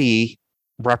NFT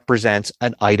represents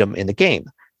an item in the game,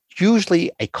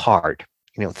 usually a card.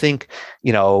 Think,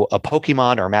 a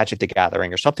Pokemon or Magic the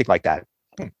Gathering or something like that,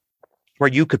 where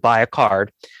you could buy a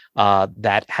card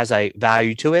that has a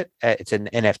value to it. It's an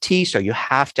NFT, so you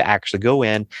have to actually go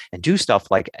in and do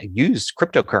stuff like use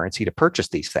cryptocurrency to purchase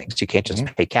these things. You can't just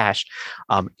pay cash.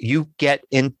 You get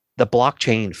in the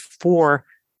blockchain for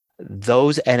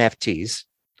those NFTs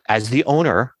as the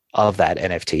owner of that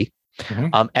NFT.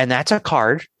 And that's a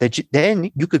card that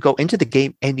then you could go into the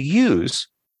game and use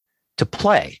to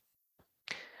play.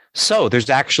 So there's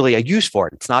actually a use for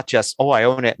it. It's not just, oh, I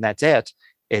own it and that's it.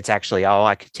 It's actually, oh,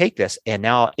 I could take this. And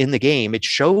now in the game, it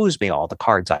shows me all the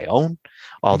cards I own,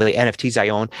 all the NFTs I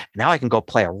own. Now I can go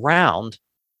play a round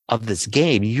of this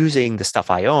game using the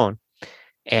stuff I own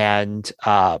and,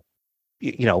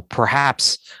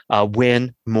 perhaps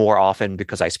win more often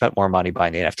because I spent more money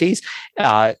buying the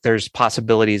NFTs. There's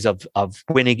possibilities of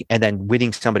winning and then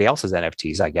winning somebody else's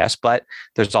NFTs, I guess. But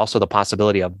there's also the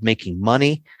possibility of making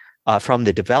money from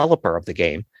the developer of the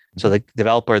game. So the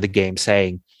developer of the game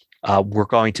saying, we're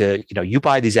going to, you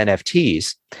buy these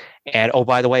NFTs, and oh,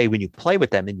 by the way, when you play with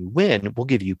them and you win, we'll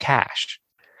give you cash.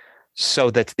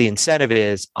 So that the incentive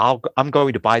is, I'm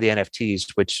going to buy the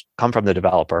NFTs, which come from the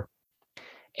developer.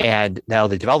 And now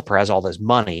the developer has all this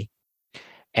money.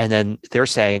 And then they're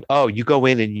saying, oh, you go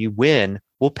in and you win,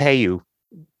 we'll pay you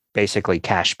basically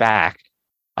cash back.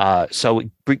 So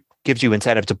it gives you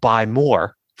incentive to buy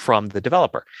more from the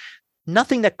developer.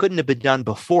 Nothing that couldn't have been done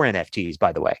before NFTs,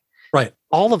 by the way. Right.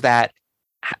 All of that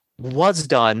was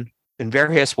done in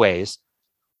various ways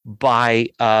by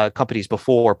companies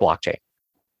before blockchain.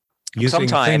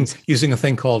 Using a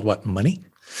thing called what? Money?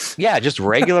 Yeah, just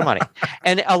regular money.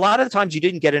 And a lot of the times you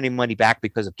didn't get any money back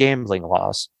because of gambling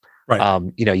laws. Right.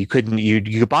 You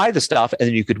could buy the stuff and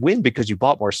then you could win because you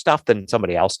bought more stuff than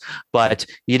somebody else, but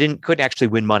you couldn't actually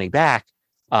win money back.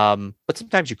 But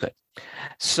sometimes you could.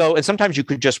 So, and sometimes you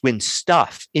could just win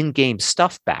stuff, in-game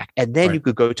stuff back. And then you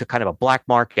could go to kind of a black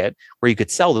market where you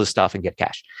could sell the stuff and get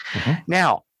cash.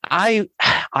 Now,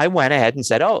 I went ahead and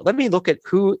said, oh, let me look at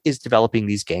who is developing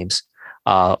these games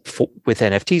with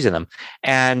NFTs in them.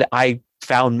 And I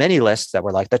found many lists that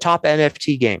were like the top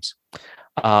NFT games.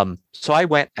 So I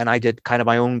went and I did kind of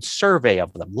my own survey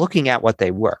of them, looking at what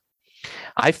they were.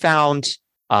 I found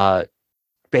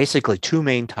basically two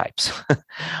main types.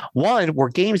 One were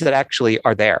games that actually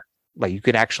are there. Like you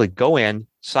can actually go in,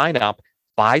 sign up,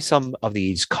 buy some of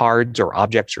these cards or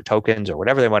objects or tokens or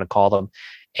whatever they want to call them,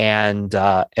 and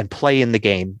play in the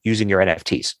game using your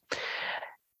NFTs.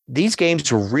 These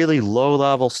games are really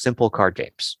low-level, simple card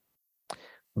games.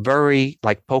 Very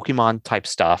like Pokemon type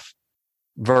stuff.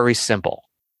 Very simple.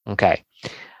 Okay.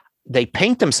 They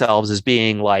paint themselves as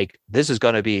being like, this is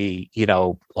going to be,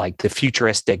 like the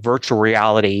futuristic virtual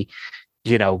reality,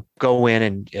 go in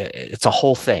and it's a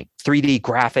whole thing. 3D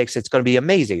graphics. It's going to be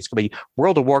amazing. It's going to be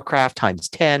World of Warcraft times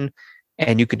 10,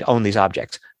 and you can own these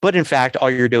objects. But in fact,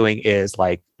 all you're doing is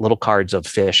like little cards of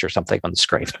fish or something on the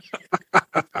screen.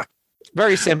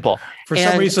 Very simple. For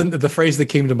some reason, the phrase that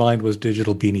came to mind was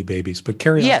digital Beanie Babies, but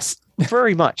carry on. Yes,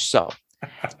 very much so.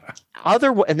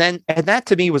 And that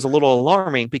to me was a little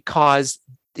alarming because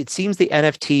it seems the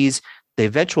NFTs, the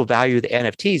eventual value of the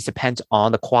NFTs depends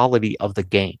on the quality of the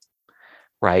game,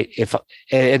 right?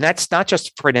 And that's not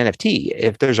just for an NFT.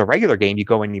 If there's a regular game, you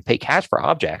go and you pay cash for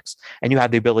objects and you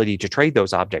have the ability to trade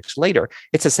those objects later.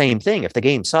 It's the same thing. If the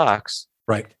game sucks,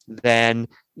 right, then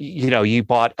you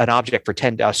bought an object for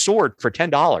a sword for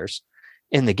 $10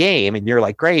 in the game, and you're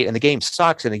like, great, and the game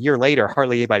sucks, and a year later,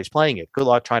 hardly anybody's playing it. Good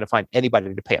luck trying to find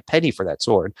anybody to pay a penny for that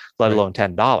sword, let alone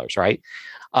 $10, right?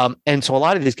 And so a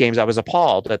lot of these games, I was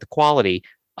appalled at the quality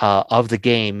of the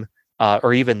game,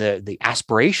 or even the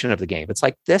aspiration of the game. It's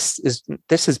like this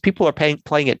is people are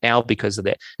playing it now because of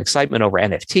the excitement over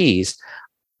NFTs,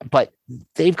 but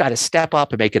they've got to step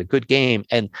up and make it a good game,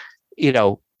 and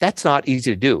that's not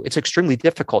easy to do. It's extremely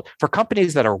difficult for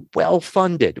companies that are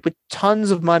well-funded with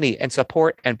tons of money and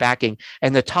support and backing.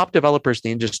 And the top developers in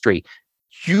the industry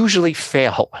usually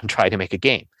fail and try to make a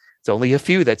game. It's only a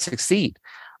few that succeed.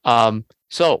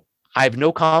 So I have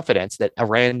no confidence that a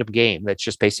random game that's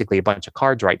just basically a bunch of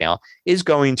cards right now is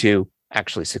going to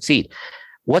actually succeed.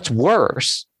 What's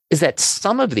worse is that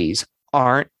some of these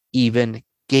aren't even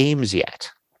games yet.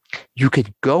 You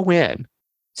could go in,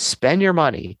 spend your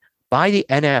money, buy the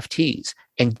NFTs,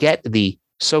 and get the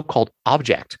so-called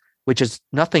object, which is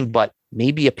nothing but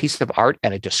maybe a piece of art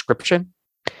and a description.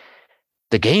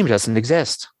 The game doesn't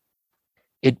exist.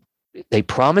 They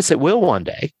promise it will one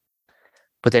day,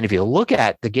 but then if you look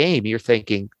at the game, you're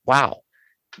thinking, wow,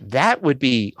 that would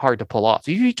be hard to pull off.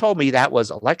 If you told me that was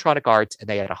Electronic Arts and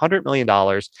they had $100 million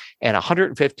and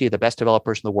 150 of the best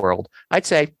developers in the world, I'd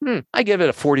say, I give it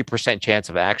a 40% chance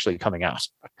of it actually coming out.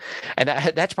 And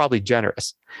that's probably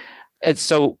generous. And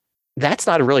so that's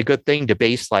not a really good thing to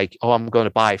base like, oh, I'm going to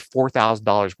buy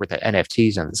 $4,000 worth of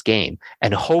NFTs in this game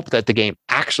and hope that the game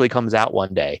actually comes out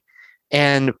one day.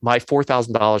 And my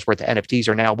 $4,000 worth of NFTs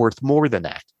are now worth more than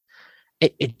that.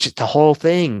 It just, the whole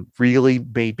thing really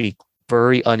made me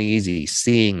very uneasy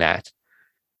seeing that.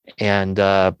 And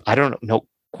I don't know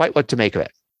quite what to make of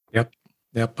it.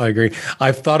 Yep, I agree.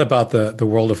 I've thought about the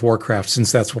World of Warcraft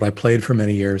since that's what I played for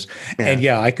many years. Yeah. And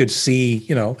I could see,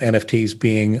 NFTs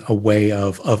being a way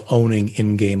of owning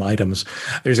in-game items.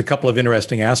 There's a couple of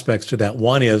interesting aspects to that.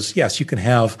 One is, yes, you can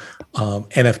have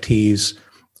NFTs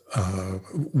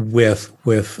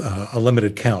with a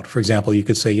limited count. For example, you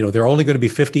could say, there are only going to be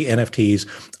 50 NFTs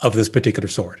of this particular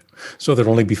sword. So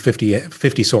there'll only be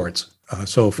 50 swords.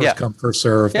 So first come, first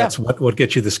serve. That's what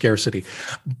gets you the scarcity.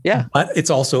 Yeah. But it's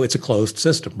a closed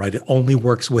system, right? It only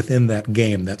works within that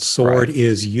game. That sword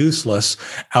is useless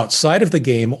outside of the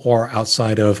game or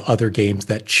outside of other games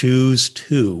that choose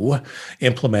to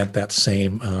implement that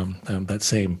same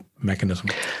mechanism.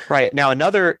 Right. Now,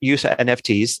 another use of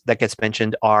NFTs that gets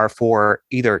mentioned are for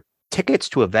either tickets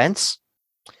to events,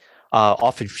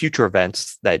 often future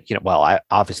events that,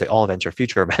 obviously all events are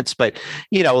future events, but,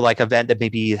 like event that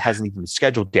maybe hasn't even been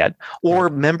scheduled yet, or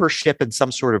membership in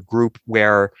some sort of group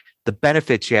where the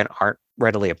benefits yet aren't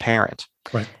readily apparent.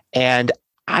 Right. And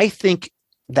I think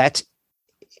that's,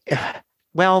 I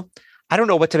don't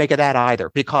know what to make of that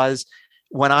either, because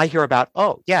when I hear about,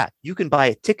 you can buy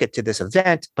a ticket to this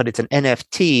event, but it's an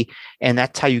NFT, and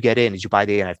that's how you get in, is you buy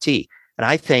the NFT. And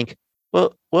I think,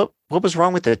 well, what was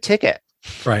wrong with the ticket?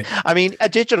 Right. I mean, a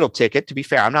digital ticket, to be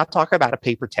fair, I'm not talking about a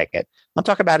paper ticket. I'm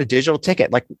talking about a digital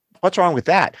ticket. Like, what's wrong with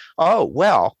that? Oh,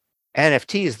 well,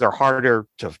 NFTs, they're harder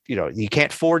to, you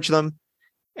can't forge them.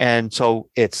 And so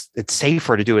it's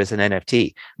safer to do it as an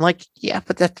NFT. I'm like, yeah,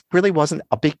 but that really wasn't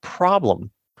a big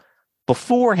problem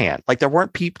beforehand. Like there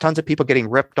weren't tons of people getting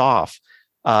ripped off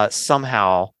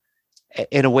somehow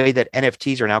in a way that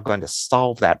NFTs are now going to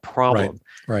solve that problem.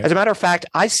 Right. As a matter of fact,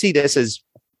 I see this as,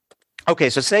 okay,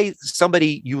 so say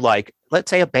somebody you like, let's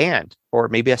say a band or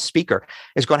maybe a speaker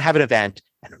is going to have an event.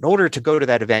 And in order to go to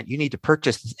that event, you need to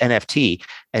purchase this NFT,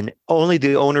 and only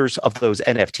the owners of those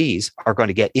NFTs are going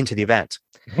to get into the event.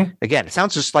 Mm-hmm. Again, it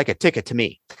sounds just like a ticket to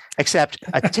me, except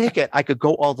a ticket, I could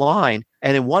go online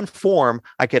and in one form,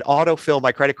 I could autofill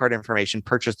my credit card information,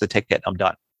 purchase the ticket, I'm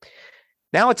done.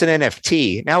 Now it's an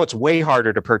NFT. Now it's way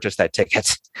harder to purchase that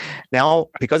ticket. Now,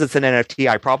 because it's an NFT,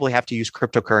 I probably have to use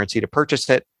cryptocurrency to purchase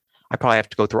it. I probably have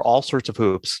to go through all sorts of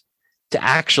hoops to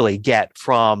actually get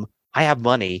from, I have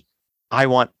money, I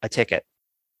want a ticket.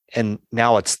 And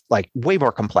now it's like way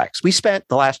more complex. We spent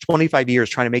the last 25 years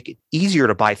trying to make it easier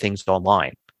to buy things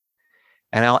online.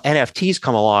 And now NFTs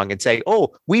come along and say,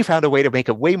 oh, we found a way to make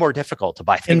it way more difficult to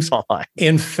buy things online.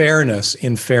 In fairness,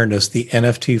 the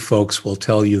NFT folks will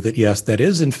tell you that, yes, that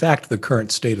is in fact the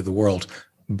current state of the world.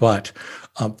 But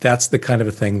that's the kind of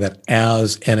a thing that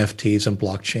as NFTs and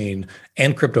blockchain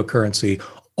and cryptocurrency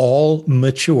all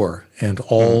mature and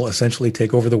all essentially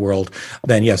take over the world,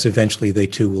 then yes, eventually they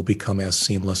too will become as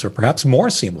seamless or perhaps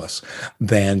more seamless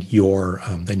than your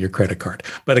credit card.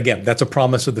 But again, that's a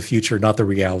promise of the future, not the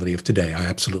reality of today. I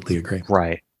absolutely agree.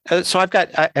 Right. So I've got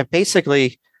a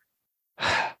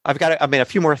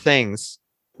few more things.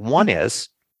 One is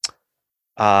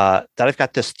that I've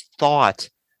got this thought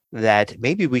that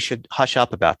maybe we should hush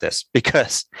up about this,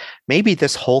 because maybe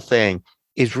this whole thing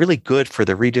is really good for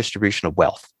the redistribution of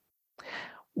wealth.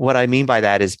 What I mean by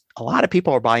that is a lot of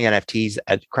people are buying NFTs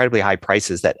at incredibly high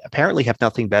prices that apparently have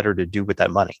nothing better to do with that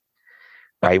money,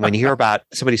 right? When you hear about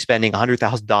somebody spending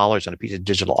 $100,000 on a piece of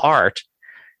digital art,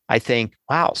 I think,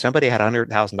 wow, somebody had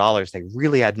 $100,000. They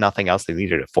really had nothing else they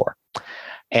needed it for.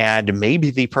 And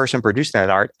maybe the person producing that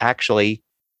art actually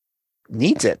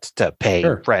needs it to pay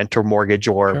rent or mortgage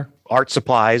or art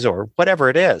supplies or whatever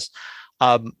it is.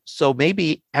 So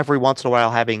maybe every once in a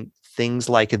while having things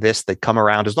like this that come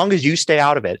around, as long as you stay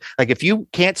out of it, like if you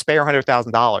can't spare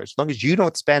 $100,000, as long as you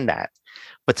don't spend that,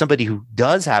 but somebody who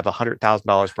does have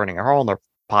 $100,000 burning a hole in their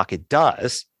pocket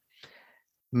does,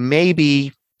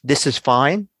 maybe this is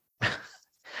fine.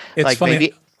 It's like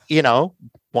funny. Maybe,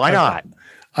 why not?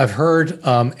 I've heard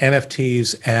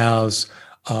NFTs as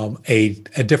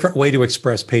a different way to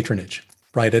express patronage.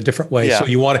 Right, a different way. Yeah. So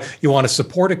you want to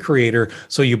support a creator,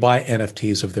 so you buy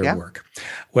NFTs of their work.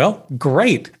 Well,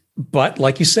 great, but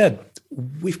like you said,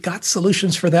 we've got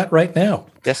solutions for that right now.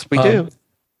 Yes, we do.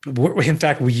 In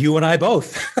fact, you and I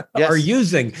both are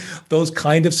using those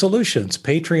kind of solutions.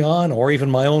 Patreon, or even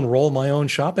my own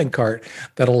shopping cart,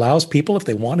 that allows people, if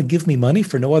they want to give me money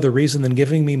for no other reason than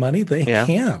giving me money, they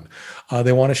can.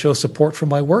 They want to show support for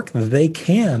my work, they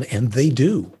can, and they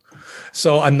do.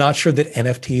 So I'm not sure that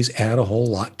NFTs add a whole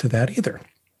lot to that either.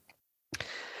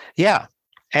 Yeah.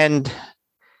 And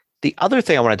the other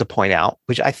thing I wanted to point out,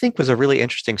 which I think was a really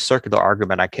interesting circular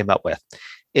argument I came up with,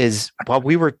 is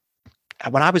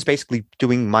when I was basically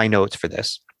doing my notes for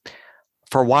this,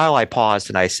 for a while I paused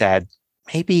and I said,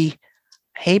 maybe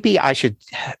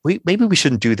we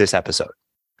shouldn't do this episode,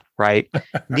 right?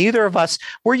 Neither of us,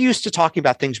 we're used to talking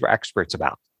about things we're experts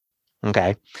about.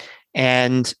 Okay.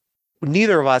 And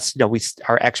neither of us, we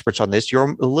are experts on this.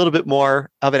 You're a little bit more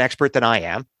of an expert than I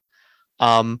am.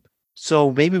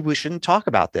 So maybe we shouldn't talk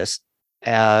about this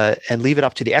and leave it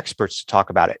up to the experts to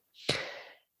talk about it.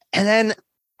 And then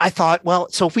I thought, well,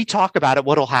 so if we talk about it,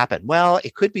 what'll happen? Well,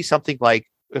 it could be something like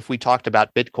if we talked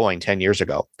about Bitcoin 10 years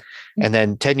ago, and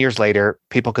then 10 years later,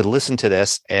 people could listen to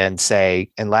this and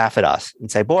laugh at us and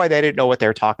say, boy, they didn't know what they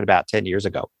were talking about 10 years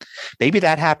ago. Maybe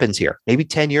that happens here. Maybe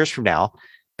 10 years from now,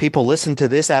 people listen to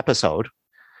this episode.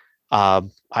 I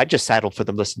just settled for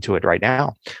them to listen to it right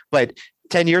now. But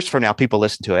 10 years from now, people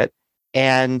listen to it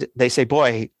and they say,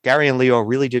 boy, Gary and Leo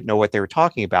really didn't know what they were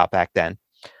talking about back then.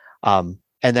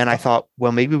 And then I thought,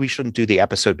 well, maybe we shouldn't do the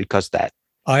episode because of that.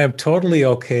 I am totally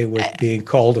okay with being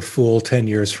called a fool 10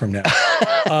 years from now.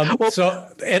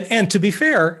 And to be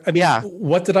fair, I mean,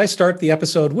 what did I start the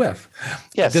episode with?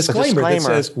 Yes, a disclaimer that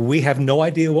says we have no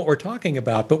idea what we're talking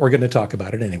about, but we're going to talk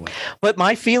about it anyway. But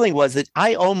my feeling was that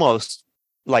I almost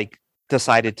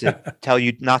decided to tell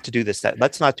you not to do this.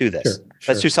 Let's not do this. Sure.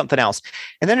 Let's do something else.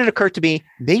 And then it occurred to me,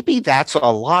 maybe that's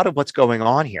a lot of what's going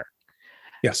on here.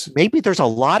 Yes. Maybe there's a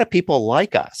lot of people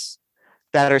like us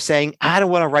that are saying, I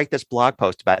don't want to write this blog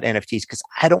post about NFTs because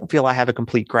I don't feel I have a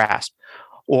complete grasp,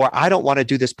 or I don't want to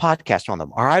do this podcast on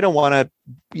them, or I don't want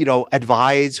to,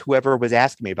 advise whoever was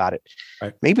asking me about it.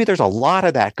 Right. Maybe there's a lot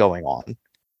of that going on,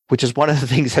 which is one of the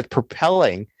things that's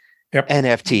propelling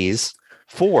NFTs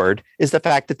forward, is the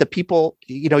fact that the people,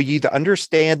 you either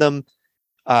understand them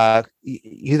you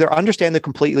either understand them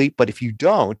completely, but if you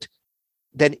don't,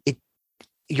 then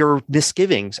your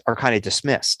misgivings are kind of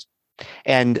dismissed.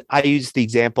 And I use the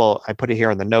example, I put it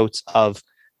here in the notes of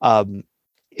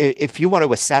if you want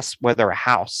to assess whether a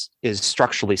house is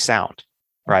structurally sound,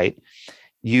 right?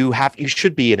 You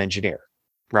should be an engineer,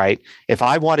 right? If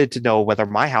I wanted to know whether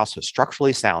my house was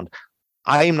structurally sound,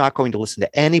 I am not going to listen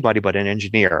to anybody but an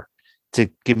engineer to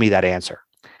give me that answer.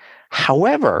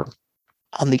 However,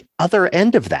 on the other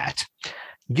end of that,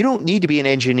 you don't need to be an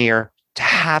engineer to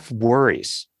have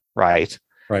worries, right?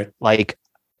 Right. Like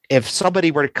if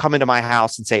somebody were to come into my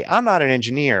house and say, I'm not an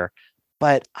engineer,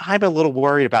 but I'm a little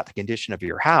worried about the condition of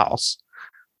your house,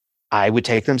 I would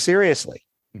take them seriously.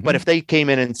 Mm-hmm. But if they came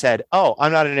in and said, oh,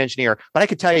 I'm not an engineer, but I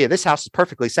could tell you this house is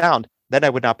perfectly sound, then I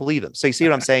would not believe them. So you see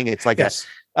what I'm saying? It's like yes.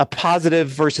 a positive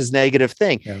versus negative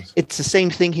thing. Yes. It's the same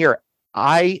thing here.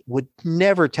 I would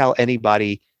never tell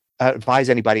anybody, advise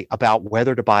anybody about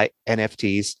whether to buy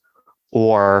NFTs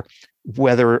or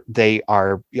whether they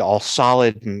are all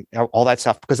solid and all that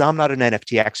stuff, because I'm not an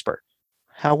NFT expert.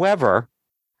 However,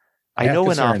 I know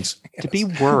enough to be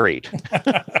worried.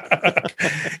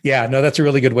 Yeah, no, that's a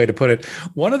really good way to put it.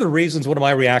 One of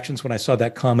my reactions when I saw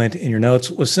that comment in your notes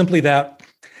was simply that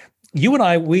you and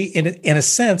I, we, in a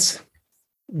sense,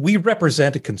 we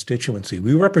represent a constituency.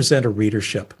 We represent a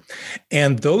readership.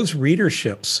 And those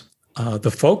readerships,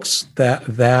 the folks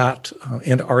that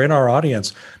are in our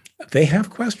audience, they have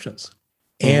questions.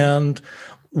 Mm-hmm. And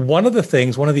one of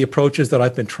the approaches that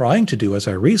I've been trying to do as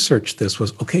I researched this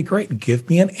was, okay, great, give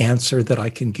me an answer that I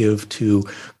can give to,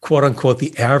 quote unquote,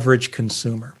 the average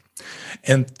consumer.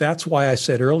 And that's why I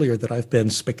said earlier that I've been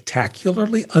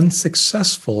spectacularly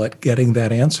unsuccessful at getting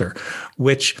that answer,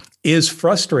 which is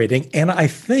frustrating and I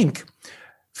think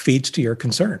feeds to your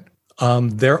concern.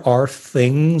 There are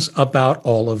things about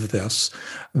all of this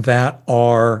that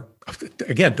are,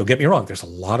 again, don't get me wrong, there's a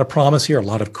lot of promise here, a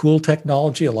lot of cool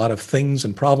technology, a lot of things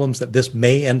and problems that this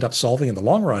may end up solving in the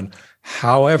long run.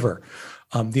 However,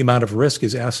 the amount of risk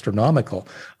is astronomical.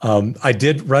 I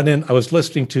was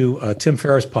listening to Tim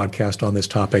Ferriss' podcast on this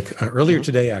topic earlier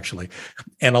today, actually,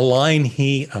 and a line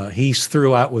he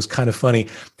threw out was kind of funny.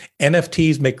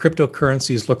 NFTs make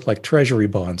cryptocurrencies look like treasury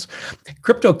bonds.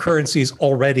 Cryptocurrencies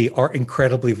already are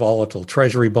incredibly volatile.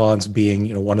 Treasury bonds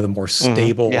being, one of the more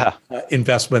stable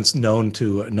investments known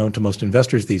to most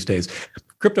investors these days.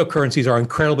 Cryptocurrencies are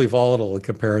incredibly volatile in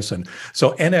comparison.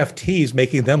 So NFTs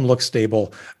making them look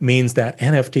stable means that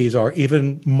NFTs are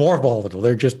even more volatile.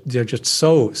 They're just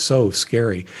so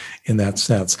scary in that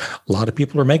sense. A lot of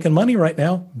people are making money right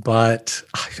now, but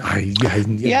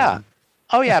yeah.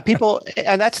 Oh yeah, people,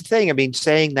 and that's the thing. I mean,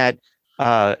 saying that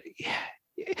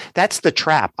that's the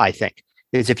trap, I think,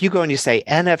 is if you go and you say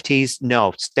NFTs,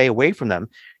 no, stay away from them.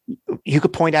 You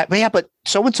could point out, but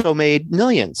so-and-so made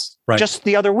millions just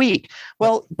the other week.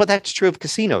 Well, but that's true of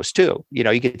casinos too.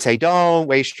 You could say, don't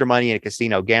waste your money in a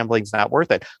casino. Gambling's not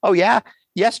worth it. Oh yeah.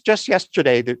 Yes. Just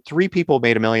yesterday, 3 people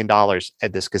made $1 million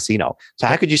at this casino. So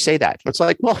how could you say that? It's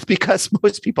like, well, because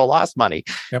most people lost money.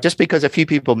 Yep. Just because a few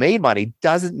people made money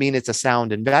doesn't mean it's a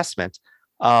sound investment.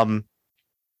 And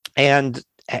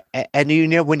when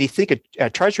you think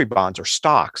of treasury bonds or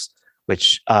stocks,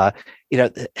 which,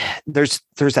 there's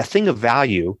a thing of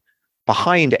value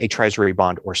behind a treasury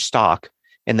bond or stock.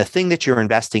 And the thing that you're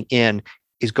investing in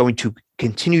is going to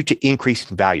continue to increase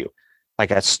in value.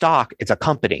 Like a stock, it's a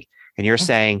company. And you're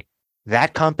saying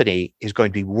that company is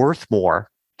going to be worth more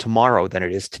tomorrow than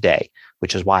it is today,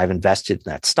 which is why I've invested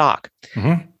in that stock.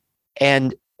 Mm-hmm.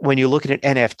 And when you look at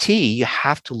an NFT, you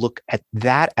have to look at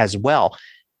that as well.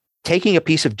 Taking a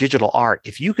piece of digital art,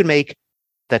 if you can make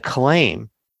the claim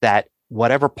that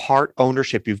whatever part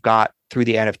ownership you've got through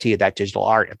the NFT of that digital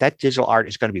art, if that digital art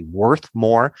is going to be worth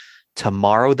more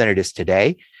tomorrow than it is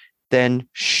today, then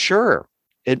sure,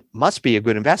 it must be a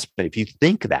good investment if you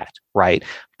think that, right?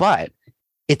 But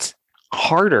it's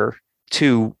harder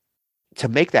to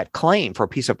make that claim for a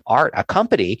piece of art. A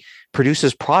company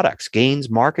produces products, gains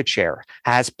market share,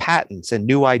 has patents and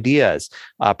new ideas,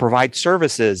 provides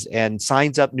services and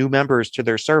signs up new members to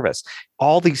their service.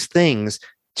 All these things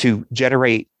to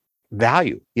generate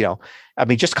value.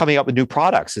 Just coming up with new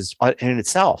products is in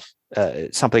itself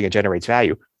something that generates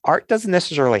value. Art doesn't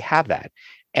necessarily have that.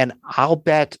 And I'll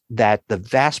bet that the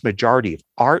vast majority of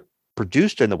art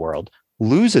produced in the world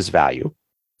loses value.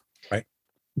 Right.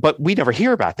 But we never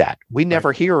hear about that. We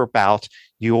never hear about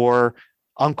your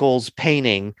uncle's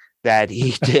painting that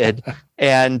he did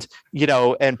and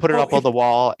put it up on the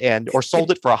wall or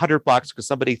sold it for $100 because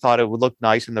somebody thought it would look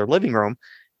nice in their living room.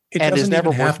 It and is doesn't never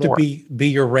even have worth more. to be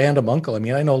your random uncle. I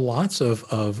mean, I know lots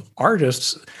of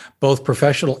artists, both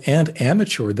professional and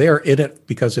amateur. They're in it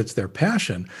because it's their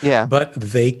passion. Yeah. But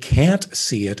they can't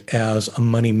see it as a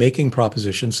money-making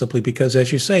proposition simply because,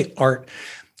 as you say,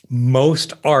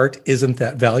 most art isn't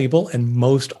that valuable, and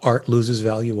most art loses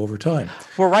value over time.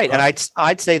 Well, right. And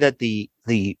I'd say that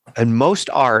in most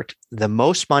art, the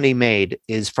most money made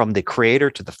is from the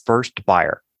creator to the first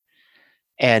buyer.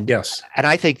 And yes, and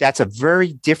I think that's a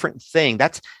very different thing.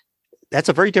 That's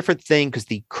a very different thing because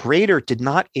the creator did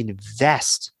not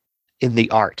invest in the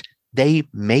art. They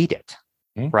made it,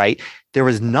 right? There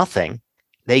was nothing.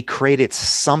 They created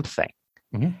something.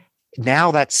 Mm-hmm. Now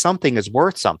that something is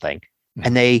worth something,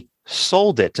 and they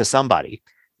sold it to somebody.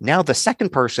 Now the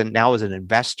second person now is an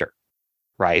investor,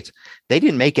 right? They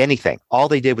didn't make anything. All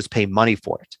they did was pay money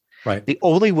for it. Right. The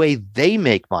only way they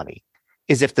make money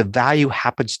is if the value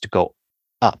happens to go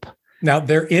up. Now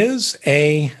there is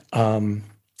a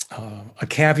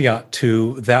caveat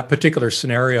to that particular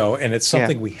scenario, and it's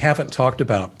something we haven't talked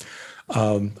about.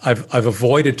 I've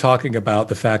avoided talking about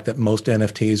the fact that most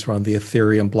NFTs run the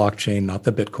Ethereum blockchain, not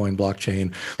the Bitcoin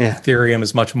blockchain. Yeah. Ethereum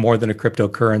is much more than a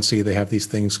cryptocurrency. They have these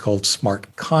things called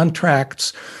smart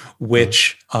contracts,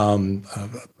 which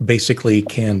basically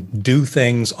can do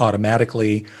things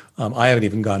automatically. I haven't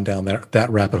even gone down that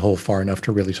rabbit hole far enough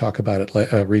to really talk about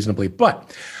it reasonably.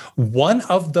 But one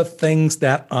of the things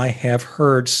that I have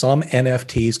heard some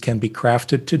NFTs can be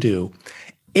crafted to do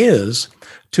is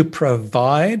to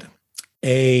provide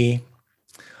a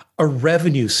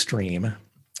revenue stream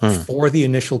for the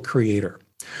initial creator.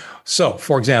 So,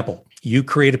 for example, you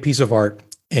create a piece of art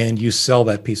and you sell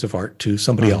that piece of art to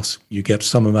somebody else. You get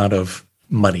some amount of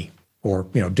money or,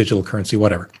 digital currency,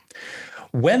 whatever.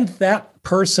 When that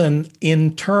person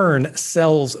in turn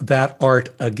sells that art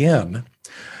again,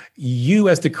 you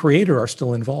as the creator are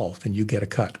still involved and you get a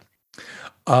cut.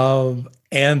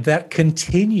 And that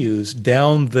continues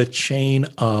down the chain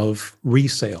of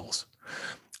resales.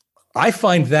 I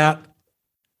find that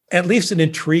at least an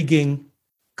intriguing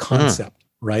concept,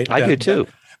 right? I do too.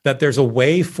 That there's a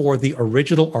way for the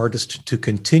original artist to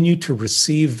continue to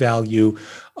receive value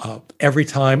every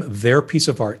time their piece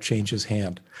of art changes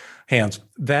hands.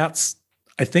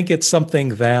 I think it's something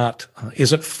that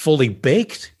isn't fully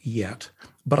baked yet,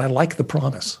 but I like the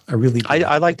promise. I really do.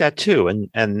 I like that too.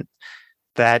 And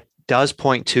that does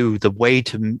point to the way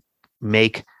to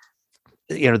make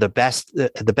the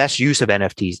best use of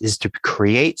NFTs is to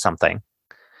create something,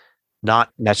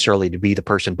 not necessarily to be the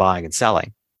person buying and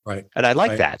selling. Right. And I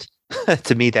like that.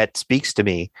 To me, that speaks to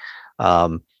me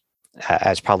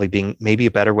as probably being maybe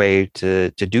a better way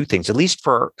to do things, at least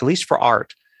for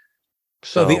art.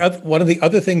 So one of the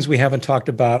other things we haven't talked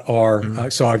about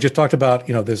are so I've just talked about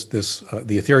the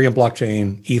Ethereum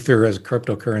blockchain, Ether as a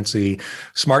cryptocurrency,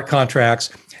 smart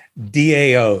contracts,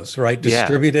 DAOs, right?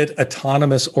 Distributed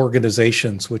autonomous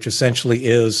organizations, which essentially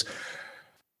is,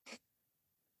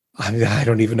 I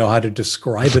don't even know how to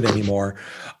describe it anymore.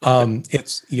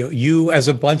 It's you as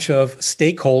a bunch of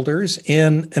stakeholders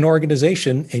in an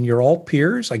organization, and you're all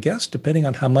peers, I guess, depending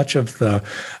on how much of the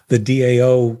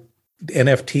DAO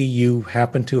NFT you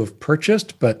happen to have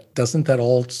purchased. But doesn't that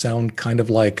all sound kind of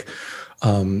like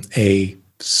a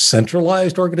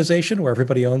centralized organization where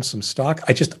everybody owns some stock?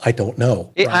 I don't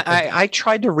know. Right? I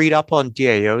tried to read up on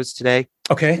DAOs today.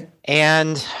 Okay.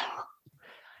 And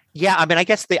yeah, I mean, I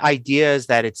guess the idea is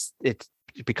that it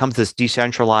becomes this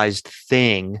decentralized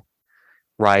thing,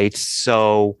 right?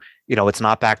 So, it's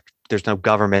not backed, there's no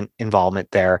government involvement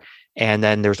there. And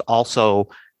then there's also,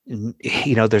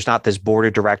 there's not this board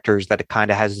of directors that it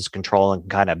kind of has this control and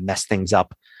kind of mess things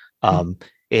up.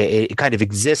 It kind of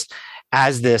exists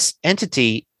as this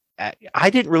entity. I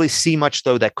didn't really see much,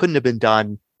 though, that couldn't have been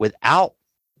done without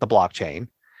the blockchain.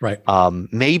 Right.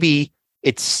 Maybe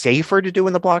it's safer to do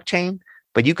in the blockchain,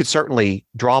 but you could certainly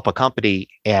draw up a company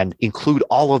and include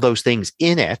all of those things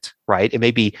in it, right? It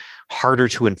may be harder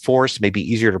to enforce, maybe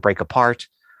easier to break apart.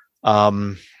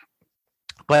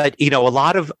 But a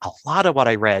lot of what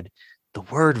I read, the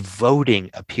word voting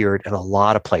appeared in a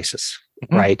lot of places.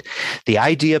 Right. The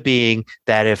idea being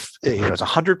that if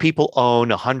 100 people own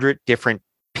 100 different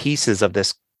pieces of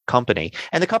this company,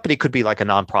 and the company could be like a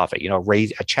nonprofit,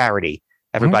 raise a charity.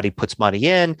 Everybody puts money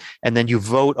in, and then you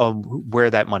vote on where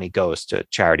that money goes to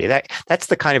charity. That's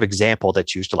the kind of example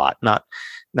that's used a lot, not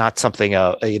something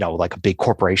like a big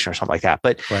corporation or something like that.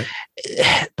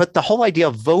 But the whole idea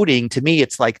of voting, to me,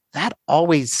 it's like that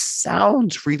always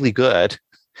sounds really good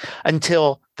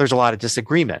until there's a lot of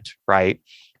disagreement, right?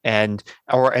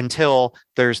 Or until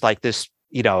there's like this,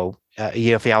 if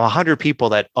you have 100 people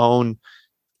that own,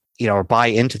 or buy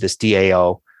into this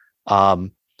DAO,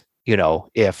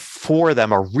 if 4 of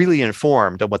them are really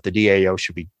informed on what the DAO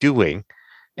should be doing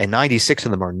and 96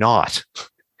 of them are not,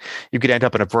 you could end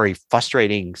up in a very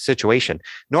frustrating situation,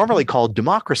 normally called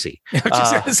democracy.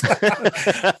 I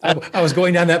was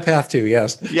going down that path too.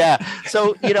 Yes. Yeah.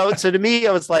 So, so to me,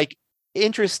 it was like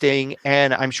interesting.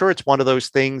 And I'm sure it's one of those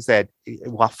things that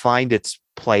will find its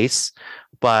place,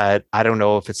 but I don't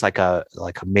know if it's like a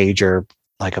major,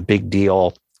 like a big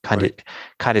deal kind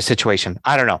of situation.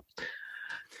 I don't know.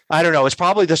 It's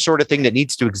probably the sort of thing that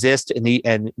needs to exist and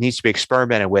needs to be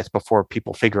experimented with before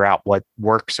people figure out what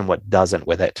works and what doesn't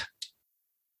with it.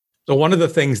 So one of the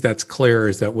things that's clear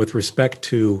is that with respect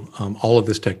to all of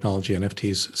this technology,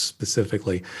 NFTs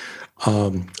specifically,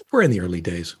 we're in the early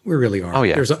days. We really are. Oh,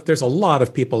 yeah. There's a lot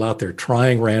of people out there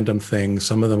trying random things.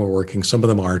 Some of them are working, some of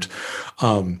them aren't.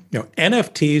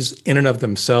 NFTs in and of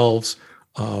themselves,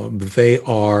 they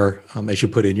are, as you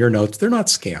put in your notes, they're not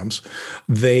scams.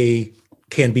 They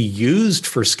can be used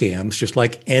for scams, just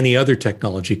like any other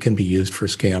technology can be used for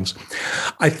scams.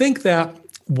 I think that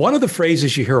one of the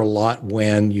phrases you hear a lot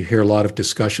when you hear a lot of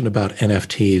discussion about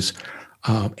NFTs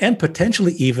and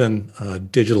potentially even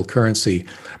digital currency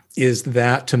is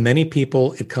that to many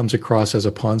people, it comes across as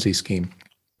a Ponzi scheme.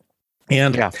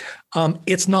 And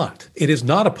it's not. It is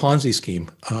not a Ponzi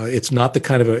scheme. It's not the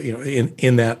kind of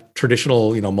in that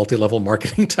traditional multi-level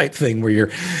marketing type thing where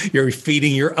you're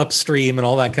feeding your upstream and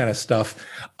all that kind of stuff.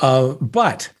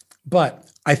 But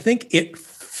I think it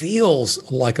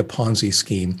feels like a Ponzi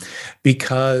scheme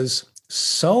because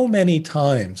so many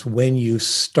times when you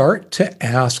start to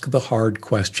ask the hard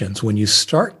questions, when you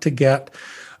start to get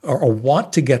or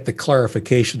want to get the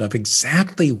clarification of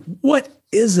exactly what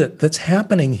is it that's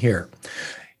happening here,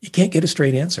 you can't get a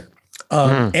straight answer.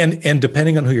 And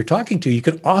depending on who you're talking to, you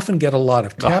can often get a lot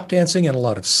of tap dancing and a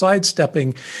lot of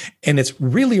sidestepping, and it's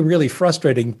really, really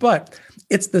frustrating. But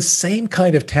it's the same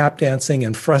kind of tap dancing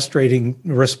and frustrating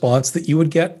response that you would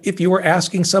get if you were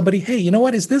asking somebody, hey, you know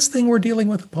what, is this thing we're dealing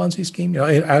with a Ponzi scheme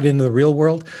out in the real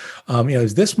world?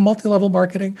 Is this multi-level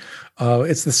marketing?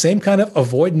 It's the same kind of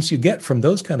avoidance you get from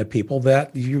those kind of people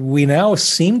that we now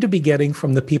seem to be getting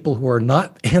from the people who are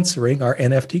not answering our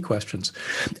NFT questions.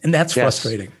 And that's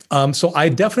frustrating. So I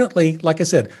definitely, like I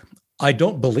said, I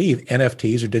don't believe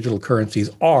NFTs or digital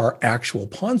currencies are actual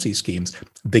Ponzi schemes.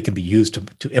 They can be used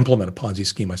to implement a Ponzi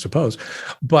scheme, I suppose.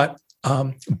 But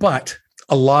a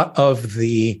lot of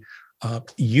the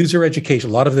user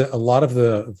education, a lot of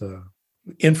the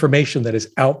information that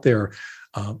is out there,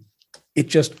 it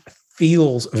just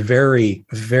feels very,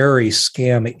 very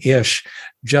scam-ish,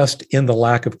 just in the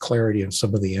lack of clarity in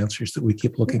some of the answers that we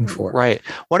keep looking for. Right.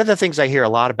 One of the things I hear a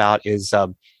lot about is,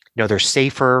 they're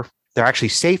safer. They're actually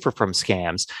safer from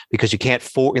scams because you can't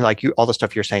all the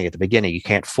stuff you're saying at the beginning, you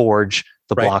can't forge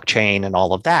the blockchain and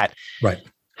all of that. Right.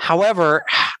 However,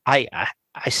 I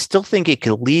still think it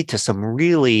could lead to some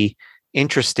really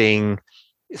interesting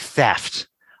theft.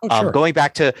 Sure. Going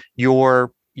back to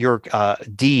your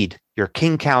deed, your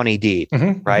King County deed,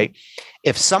 right?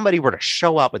 If somebody were to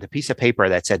show up with a piece of paper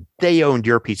that said they owned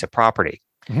your piece of property,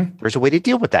 there's a way to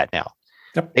deal with that now.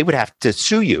 Yep. They would have to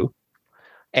sue you.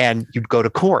 And you'd go to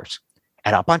court,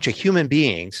 and a bunch of human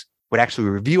beings would actually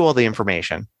review all the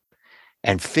information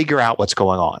and figure out what's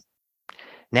going on.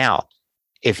 Now,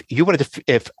 if you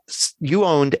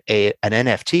owned an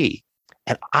NFT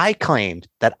and I claimed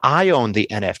that I owned the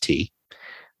NFT,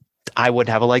 I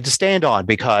wouldn't have a leg to stand on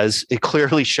because it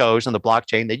clearly shows on the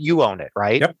blockchain that you own it,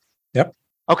 right? Yep.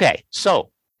 Okay,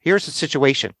 so here's the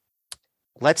situation.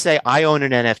 Let's say I own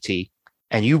an NFT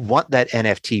and you want that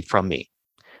NFT from me.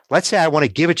 Let's say I want to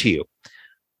give it to you.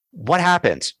 What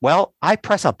happens? Well, I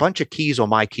press a bunch of keys on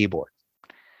my keyboard,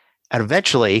 and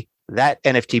eventually that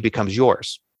NFT becomes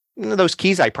yours. Those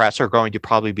keys I press are going to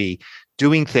probably be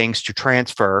doing things to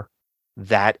transfer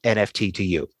that NFT to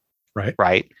you,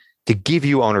 right? To give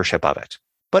you ownership of it.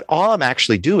 But all I'm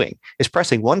actually doing is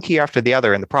pressing one key after the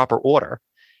other in the proper order.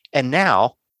 And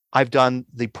now I've done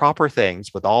the proper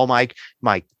things with all my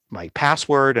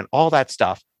password and all that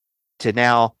stuff to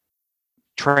now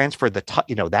transfer that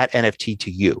NFT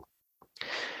to you.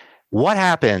 What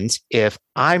happens if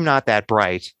I'm not that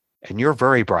bright and you're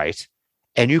very bright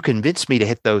and you convince me to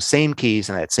hit those same keys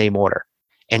in that same order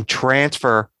and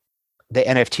transfer the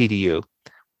NFT to you,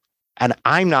 and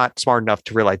I'm not smart enough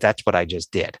to realize that's what I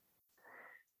just did?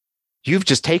 You've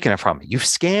just taken it from me. You've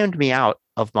scammed me out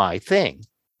of my thing,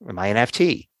 my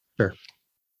NFT. Sure.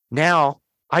 Now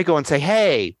I go and say,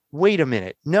 hey, wait a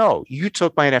minute. No, you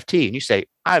took my NFT. And you say,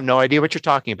 I have no idea what you're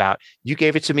talking about. You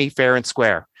gave it to me fair and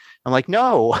square. I'm like,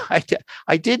 no,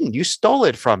 I didn't. You stole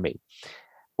it from me.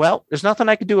 Well, there's nothing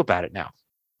I can do about it now.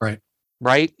 Right.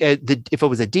 right? If it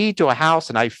was a deed to a house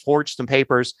and I forged some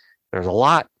papers, there's a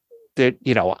lot that,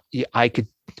 you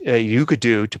could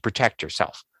do to protect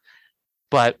yourself.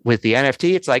 But with the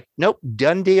NFT, it's like, nope,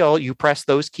 done deal. You press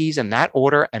those keys in that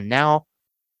order, and now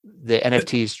the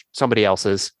NFT is somebody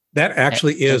else's. That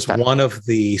actually is one of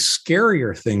the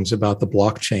scarier things about the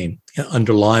blockchain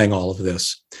underlying all of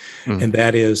this. And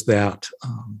that is that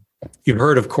you've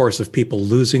heard, of course, of people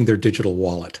losing their digital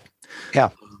wallet. Yeah.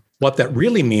 What that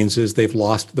really means is they've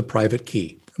lost the private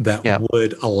key that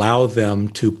would allow them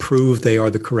to prove they are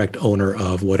the correct owner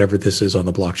of whatever this is on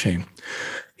the blockchain.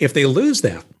 If they lose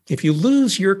that, if you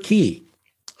lose your key,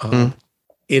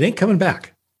 it ain't coming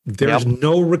back. There's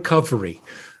no recovery,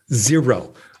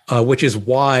 zero. Which is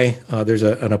why there's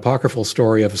an apocryphal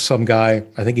story of some guy,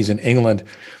 I think he's in England,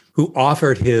 who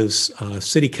offered his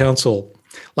city council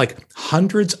like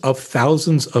hundreds of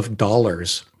thousands of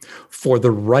dollars for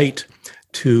the right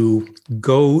to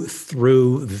go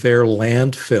through their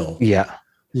landfill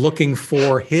looking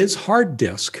for his hard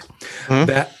disk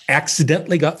that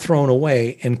accidentally got thrown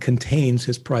away and contains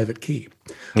his private key.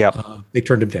 They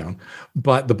turned him down.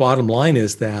 But the bottom line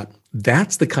is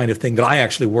that's the kind of thing that I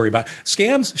actually worry about.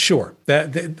 Scams, sure.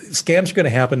 Scams are going to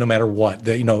happen no matter what.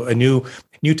 A new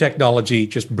technology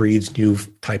just breeds new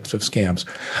types of scams.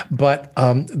 But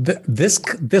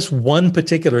this one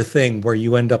particular thing where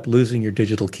you end up losing your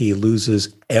digital key,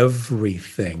 loses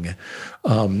everything,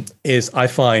 is, I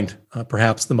find,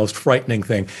 perhaps the most frightening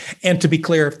thing. And to be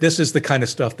clear, this is the kind of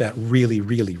stuff that really,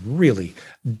 really, really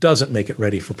doesn't make it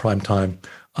ready for prime time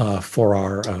for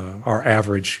our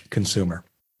average consumer.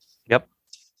 Yep.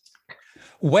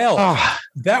 Well,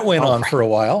 that went on for a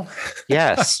while.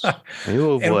 Yes,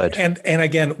 you would. And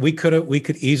again, we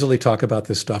could easily talk about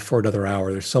this stuff for another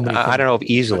hour. There's so many. I don't know if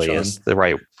easily is the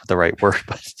right word,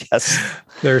 but yes,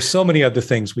 there's so many other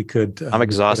things we could. I'm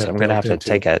exhausted. I'm going to have to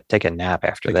take a nap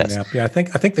after this. Yeah, I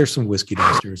think there's some whiskey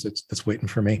downstairs that's waiting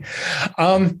for me.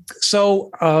 But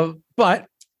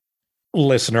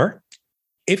listener,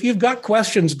 if you've got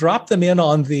questions, drop them in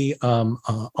on the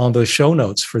show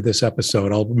notes for this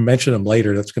episode. I'll mention them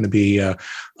later. That's going to be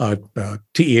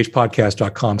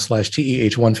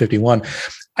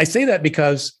tehpodcast.com/TEH151. I say that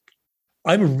because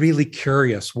I'm really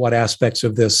curious what aspects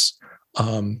of this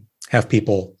have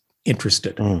people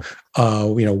interested.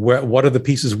 What are the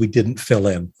pieces we didn't fill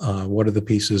in? What are the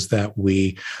pieces that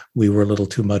we were a little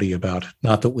too muddy about?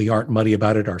 Not that we aren't muddy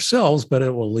about it ourselves, but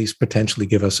it will at least potentially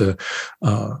give us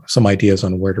some ideas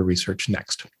on where to research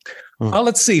next.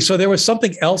 Let's see. So there was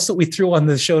something else that we threw on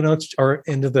the show notes or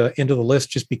into the list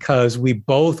just because we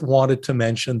both wanted to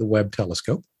mention the Webb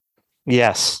telescope.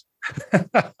 Yes.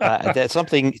 That's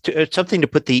something to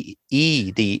put the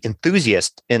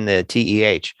enthusiast in the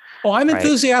TEH. Oh, I'm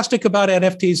enthusiastic about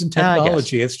NFTs and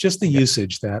technology. It's just the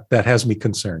usage that has me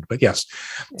concerned. But yes,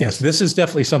 this is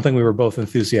definitely something we were both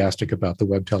enthusiastic about, the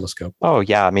Webb telescope. Oh,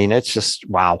 yeah. I mean, it's just,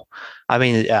 wow. I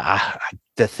mean,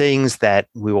 the things that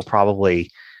we will probably,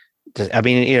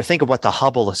 think of what the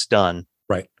Hubble has done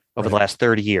over the last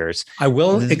 30 years.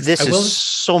 This is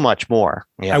so much more.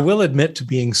 Yeah. I will admit to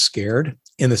being scared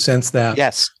in the sense that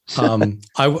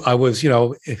I was,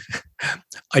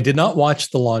 I did not watch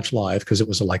the launch live because it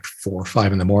was like 4 or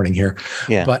 5 in the morning here.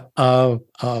 Yeah. But I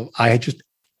just,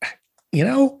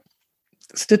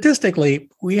 statistically,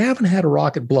 we haven't had a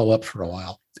rocket blow up for a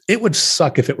while. It would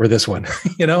suck if it were this one,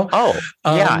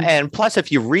 And plus,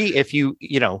 if you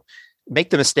make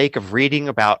the mistake of reading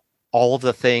about all of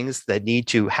the things that need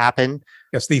to happen.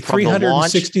 Yes, the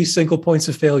 360 single points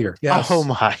of failure. Yes. Oh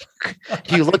my!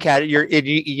 You look at it.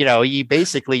 You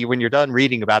basically, when you're done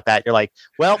reading about that, you're like,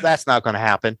 well, that's not going to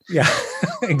happen. Yeah,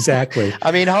 exactly.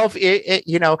 I mean,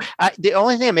 the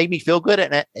only thing that made me feel good,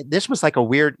 and this was like a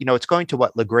weird, it's going to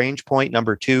what, Lagrange point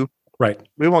number 2. Right.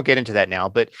 We won't get into that now,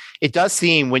 but it does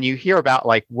seem when you hear about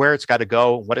like where it's got to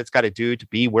go, what it's got to do to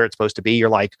be where it's supposed to be, you're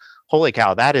like, holy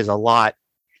cow, that is a lot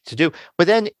to do. But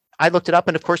then I looked it up,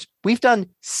 and of course, we put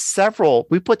several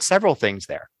things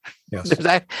there. Yes.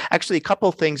 There's actually a couple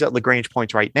of things at Lagrange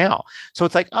points right now. So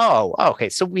it's like, okay.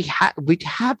 So we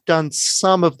have done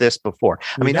some of this before.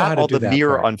 I mean, not all the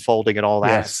mirror unfolding and all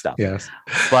that stuff. Yes.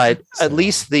 But at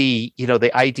least the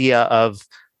idea of,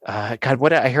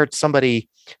 what I heard somebody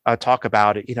talk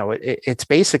about it, it's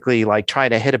basically like trying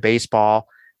to hit a baseball,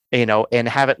 and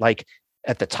have it like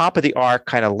at the top of the arc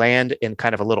kind of land in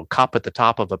kind of a little cup at the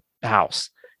top of a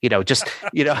house. Just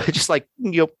like,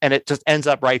 and it just ends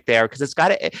up right there because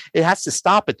it has to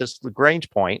stop at this Lagrange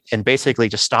point and basically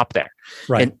just stop there.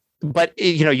 Right. But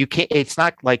you can't, it's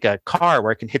not like a car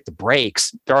where it can hit the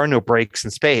brakes. There are no brakes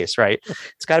in space, right?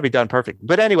 It's got to be done perfect.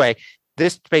 But anyway,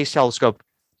 this space telescope,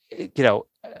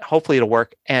 hopefully it'll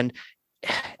work. And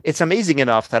it's amazing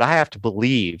enough that I have to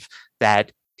believe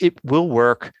that it will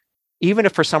work, even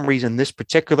if for some reason this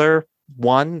particular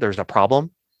one, there's a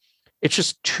problem. It's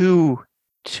just too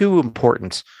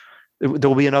important. There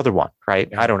will be another one,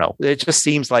 right? I don't know. It just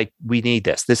seems like we need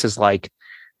this. This is like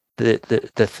the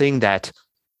thing that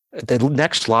the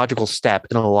next logical step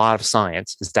in a lot of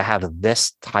science is to have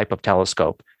this type of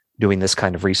telescope doing this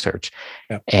kind of research.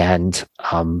 And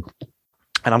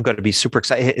I'm going to be super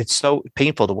excited. It's so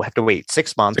painful to have to wait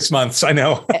 6 months. 6 months, I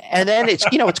know. And then it's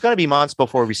going to be months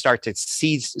before we start to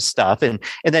see stuff. And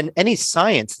then any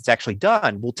science that's actually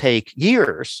done will take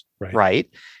years, right?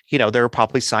 There are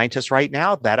probably scientists right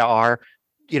now that are,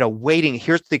 waiting.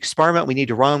 Here's the experiment we need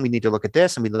to run. We need to look at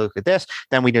this and we look at this.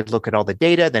 Then we need to look at all the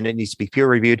data. Then it needs to be peer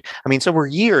reviewed. I mean, so we're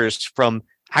years from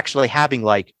actually having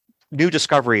like new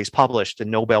discoveries published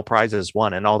and Nobel Prizes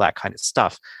won and all that kind of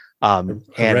stuff. I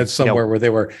read somewhere where they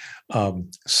were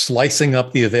slicing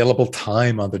up the available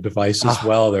time on the device as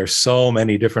well. There's so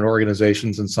many different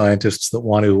organizations and scientists that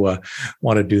want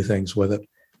to do things with it.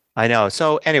 I know.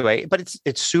 So anyway, but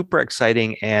it's super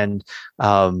exciting, and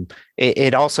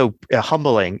it also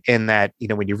humbling in that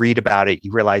when you read about it,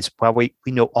 you realize, well, we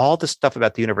know all this stuff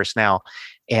about the universe now,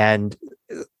 and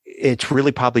it's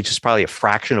really probably a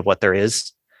fraction of what there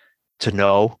is to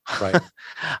know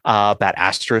about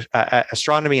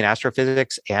astronomy and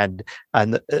astrophysics, and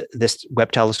this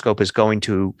Webb telescope is going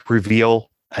to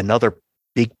reveal another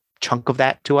big chunk of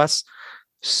that to us.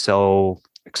 So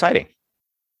exciting.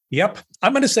 Yep.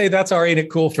 I'm going to say that's our Ain't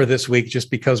It Cool for this week, just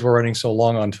because we're running so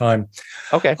long on time.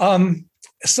 Okay.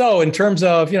 So in terms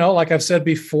of, like I've said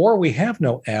before, we have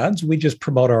no ads. We just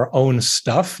promote our own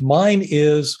stuff. Mine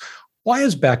is, why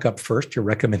is Backup First your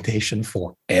recommendation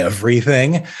for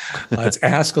everything? It's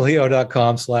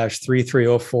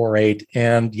askleo.com/33048.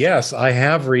 And yes, I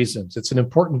have reasons. It's an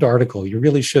important article. You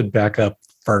really should back up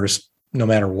first, no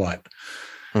matter what.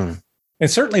 And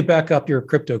certainly back up your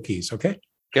crypto keys, okay?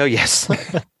 Oh, yes.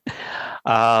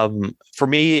 For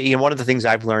me, one of the things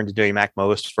I've learned doing Mac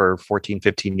most for 14,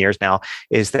 15 years now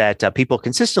is that people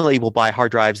consistently will buy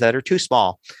hard drives that are too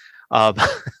small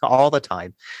all the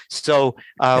time. So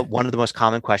one of the most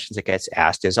common questions that gets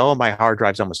asked is, my hard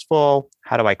drive's almost full.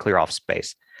 How do I clear off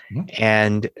space?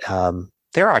 And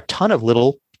there are a ton of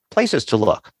little places to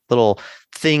look, little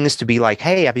things to be like,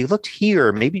 hey, have you looked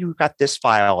here? Maybe you've got this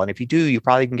file. And if you do, you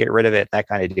probably can get rid of it, that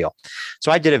kind of deal.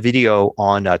 So I did a video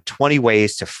on 20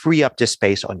 ways to free up disk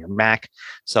space on your Mac.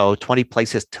 So 20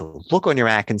 places to look on your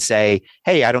Mac and say,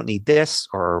 hey, I don't need this,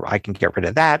 or I can get rid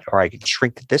of that, or I can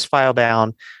shrink this file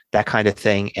down, that kind of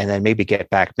thing. And then maybe get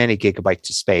back many gigabytes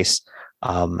of space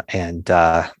and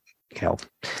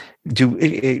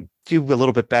do a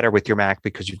little bit better with your Mac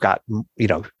because you've got,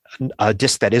 a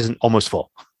disk that isn't almost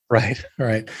full. Right.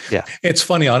 Yeah. It's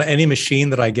funny, on any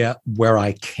machine that I get where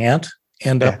I can't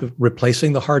end up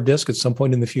replacing the hard disk at some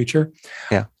point in the future.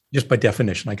 Yeah. Just by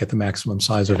definition, I get the maximum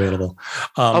size available.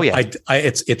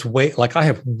 It's way, like, I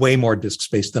have way more disk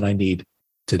space than I need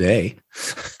today.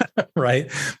 Right.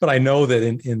 But I know that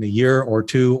in a year or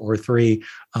 2 or 3,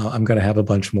 I'm going to have a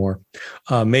bunch more.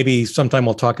 Maybe sometime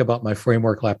we'll talk about my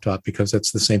Framework laptop, because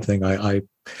it's the same thing. I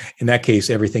in that case,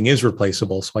 everything is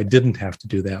replaceable, so I didn't have to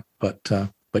do that. But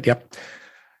yep.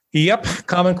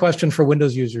 Common question for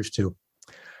Windows users too.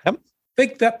 Yep. I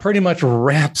think that pretty much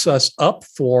wraps us up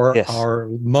for our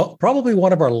probably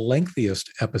one of our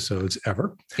lengthiest episodes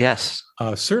ever. Yes.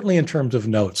 Certainly in terms of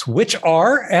notes, which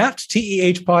are at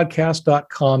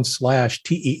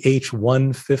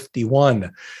tehpodcast.com/TEH151.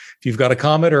 If you've got a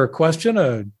comment or a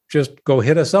question, just go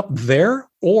hit us up there,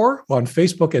 or on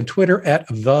Facebook and Twitter at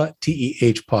the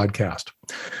TEH Podcast.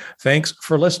 Thanks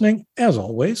for listening, as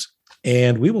always,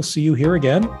 and we will see you here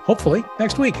again, hopefully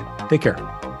next week. Take care.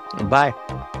 Bye.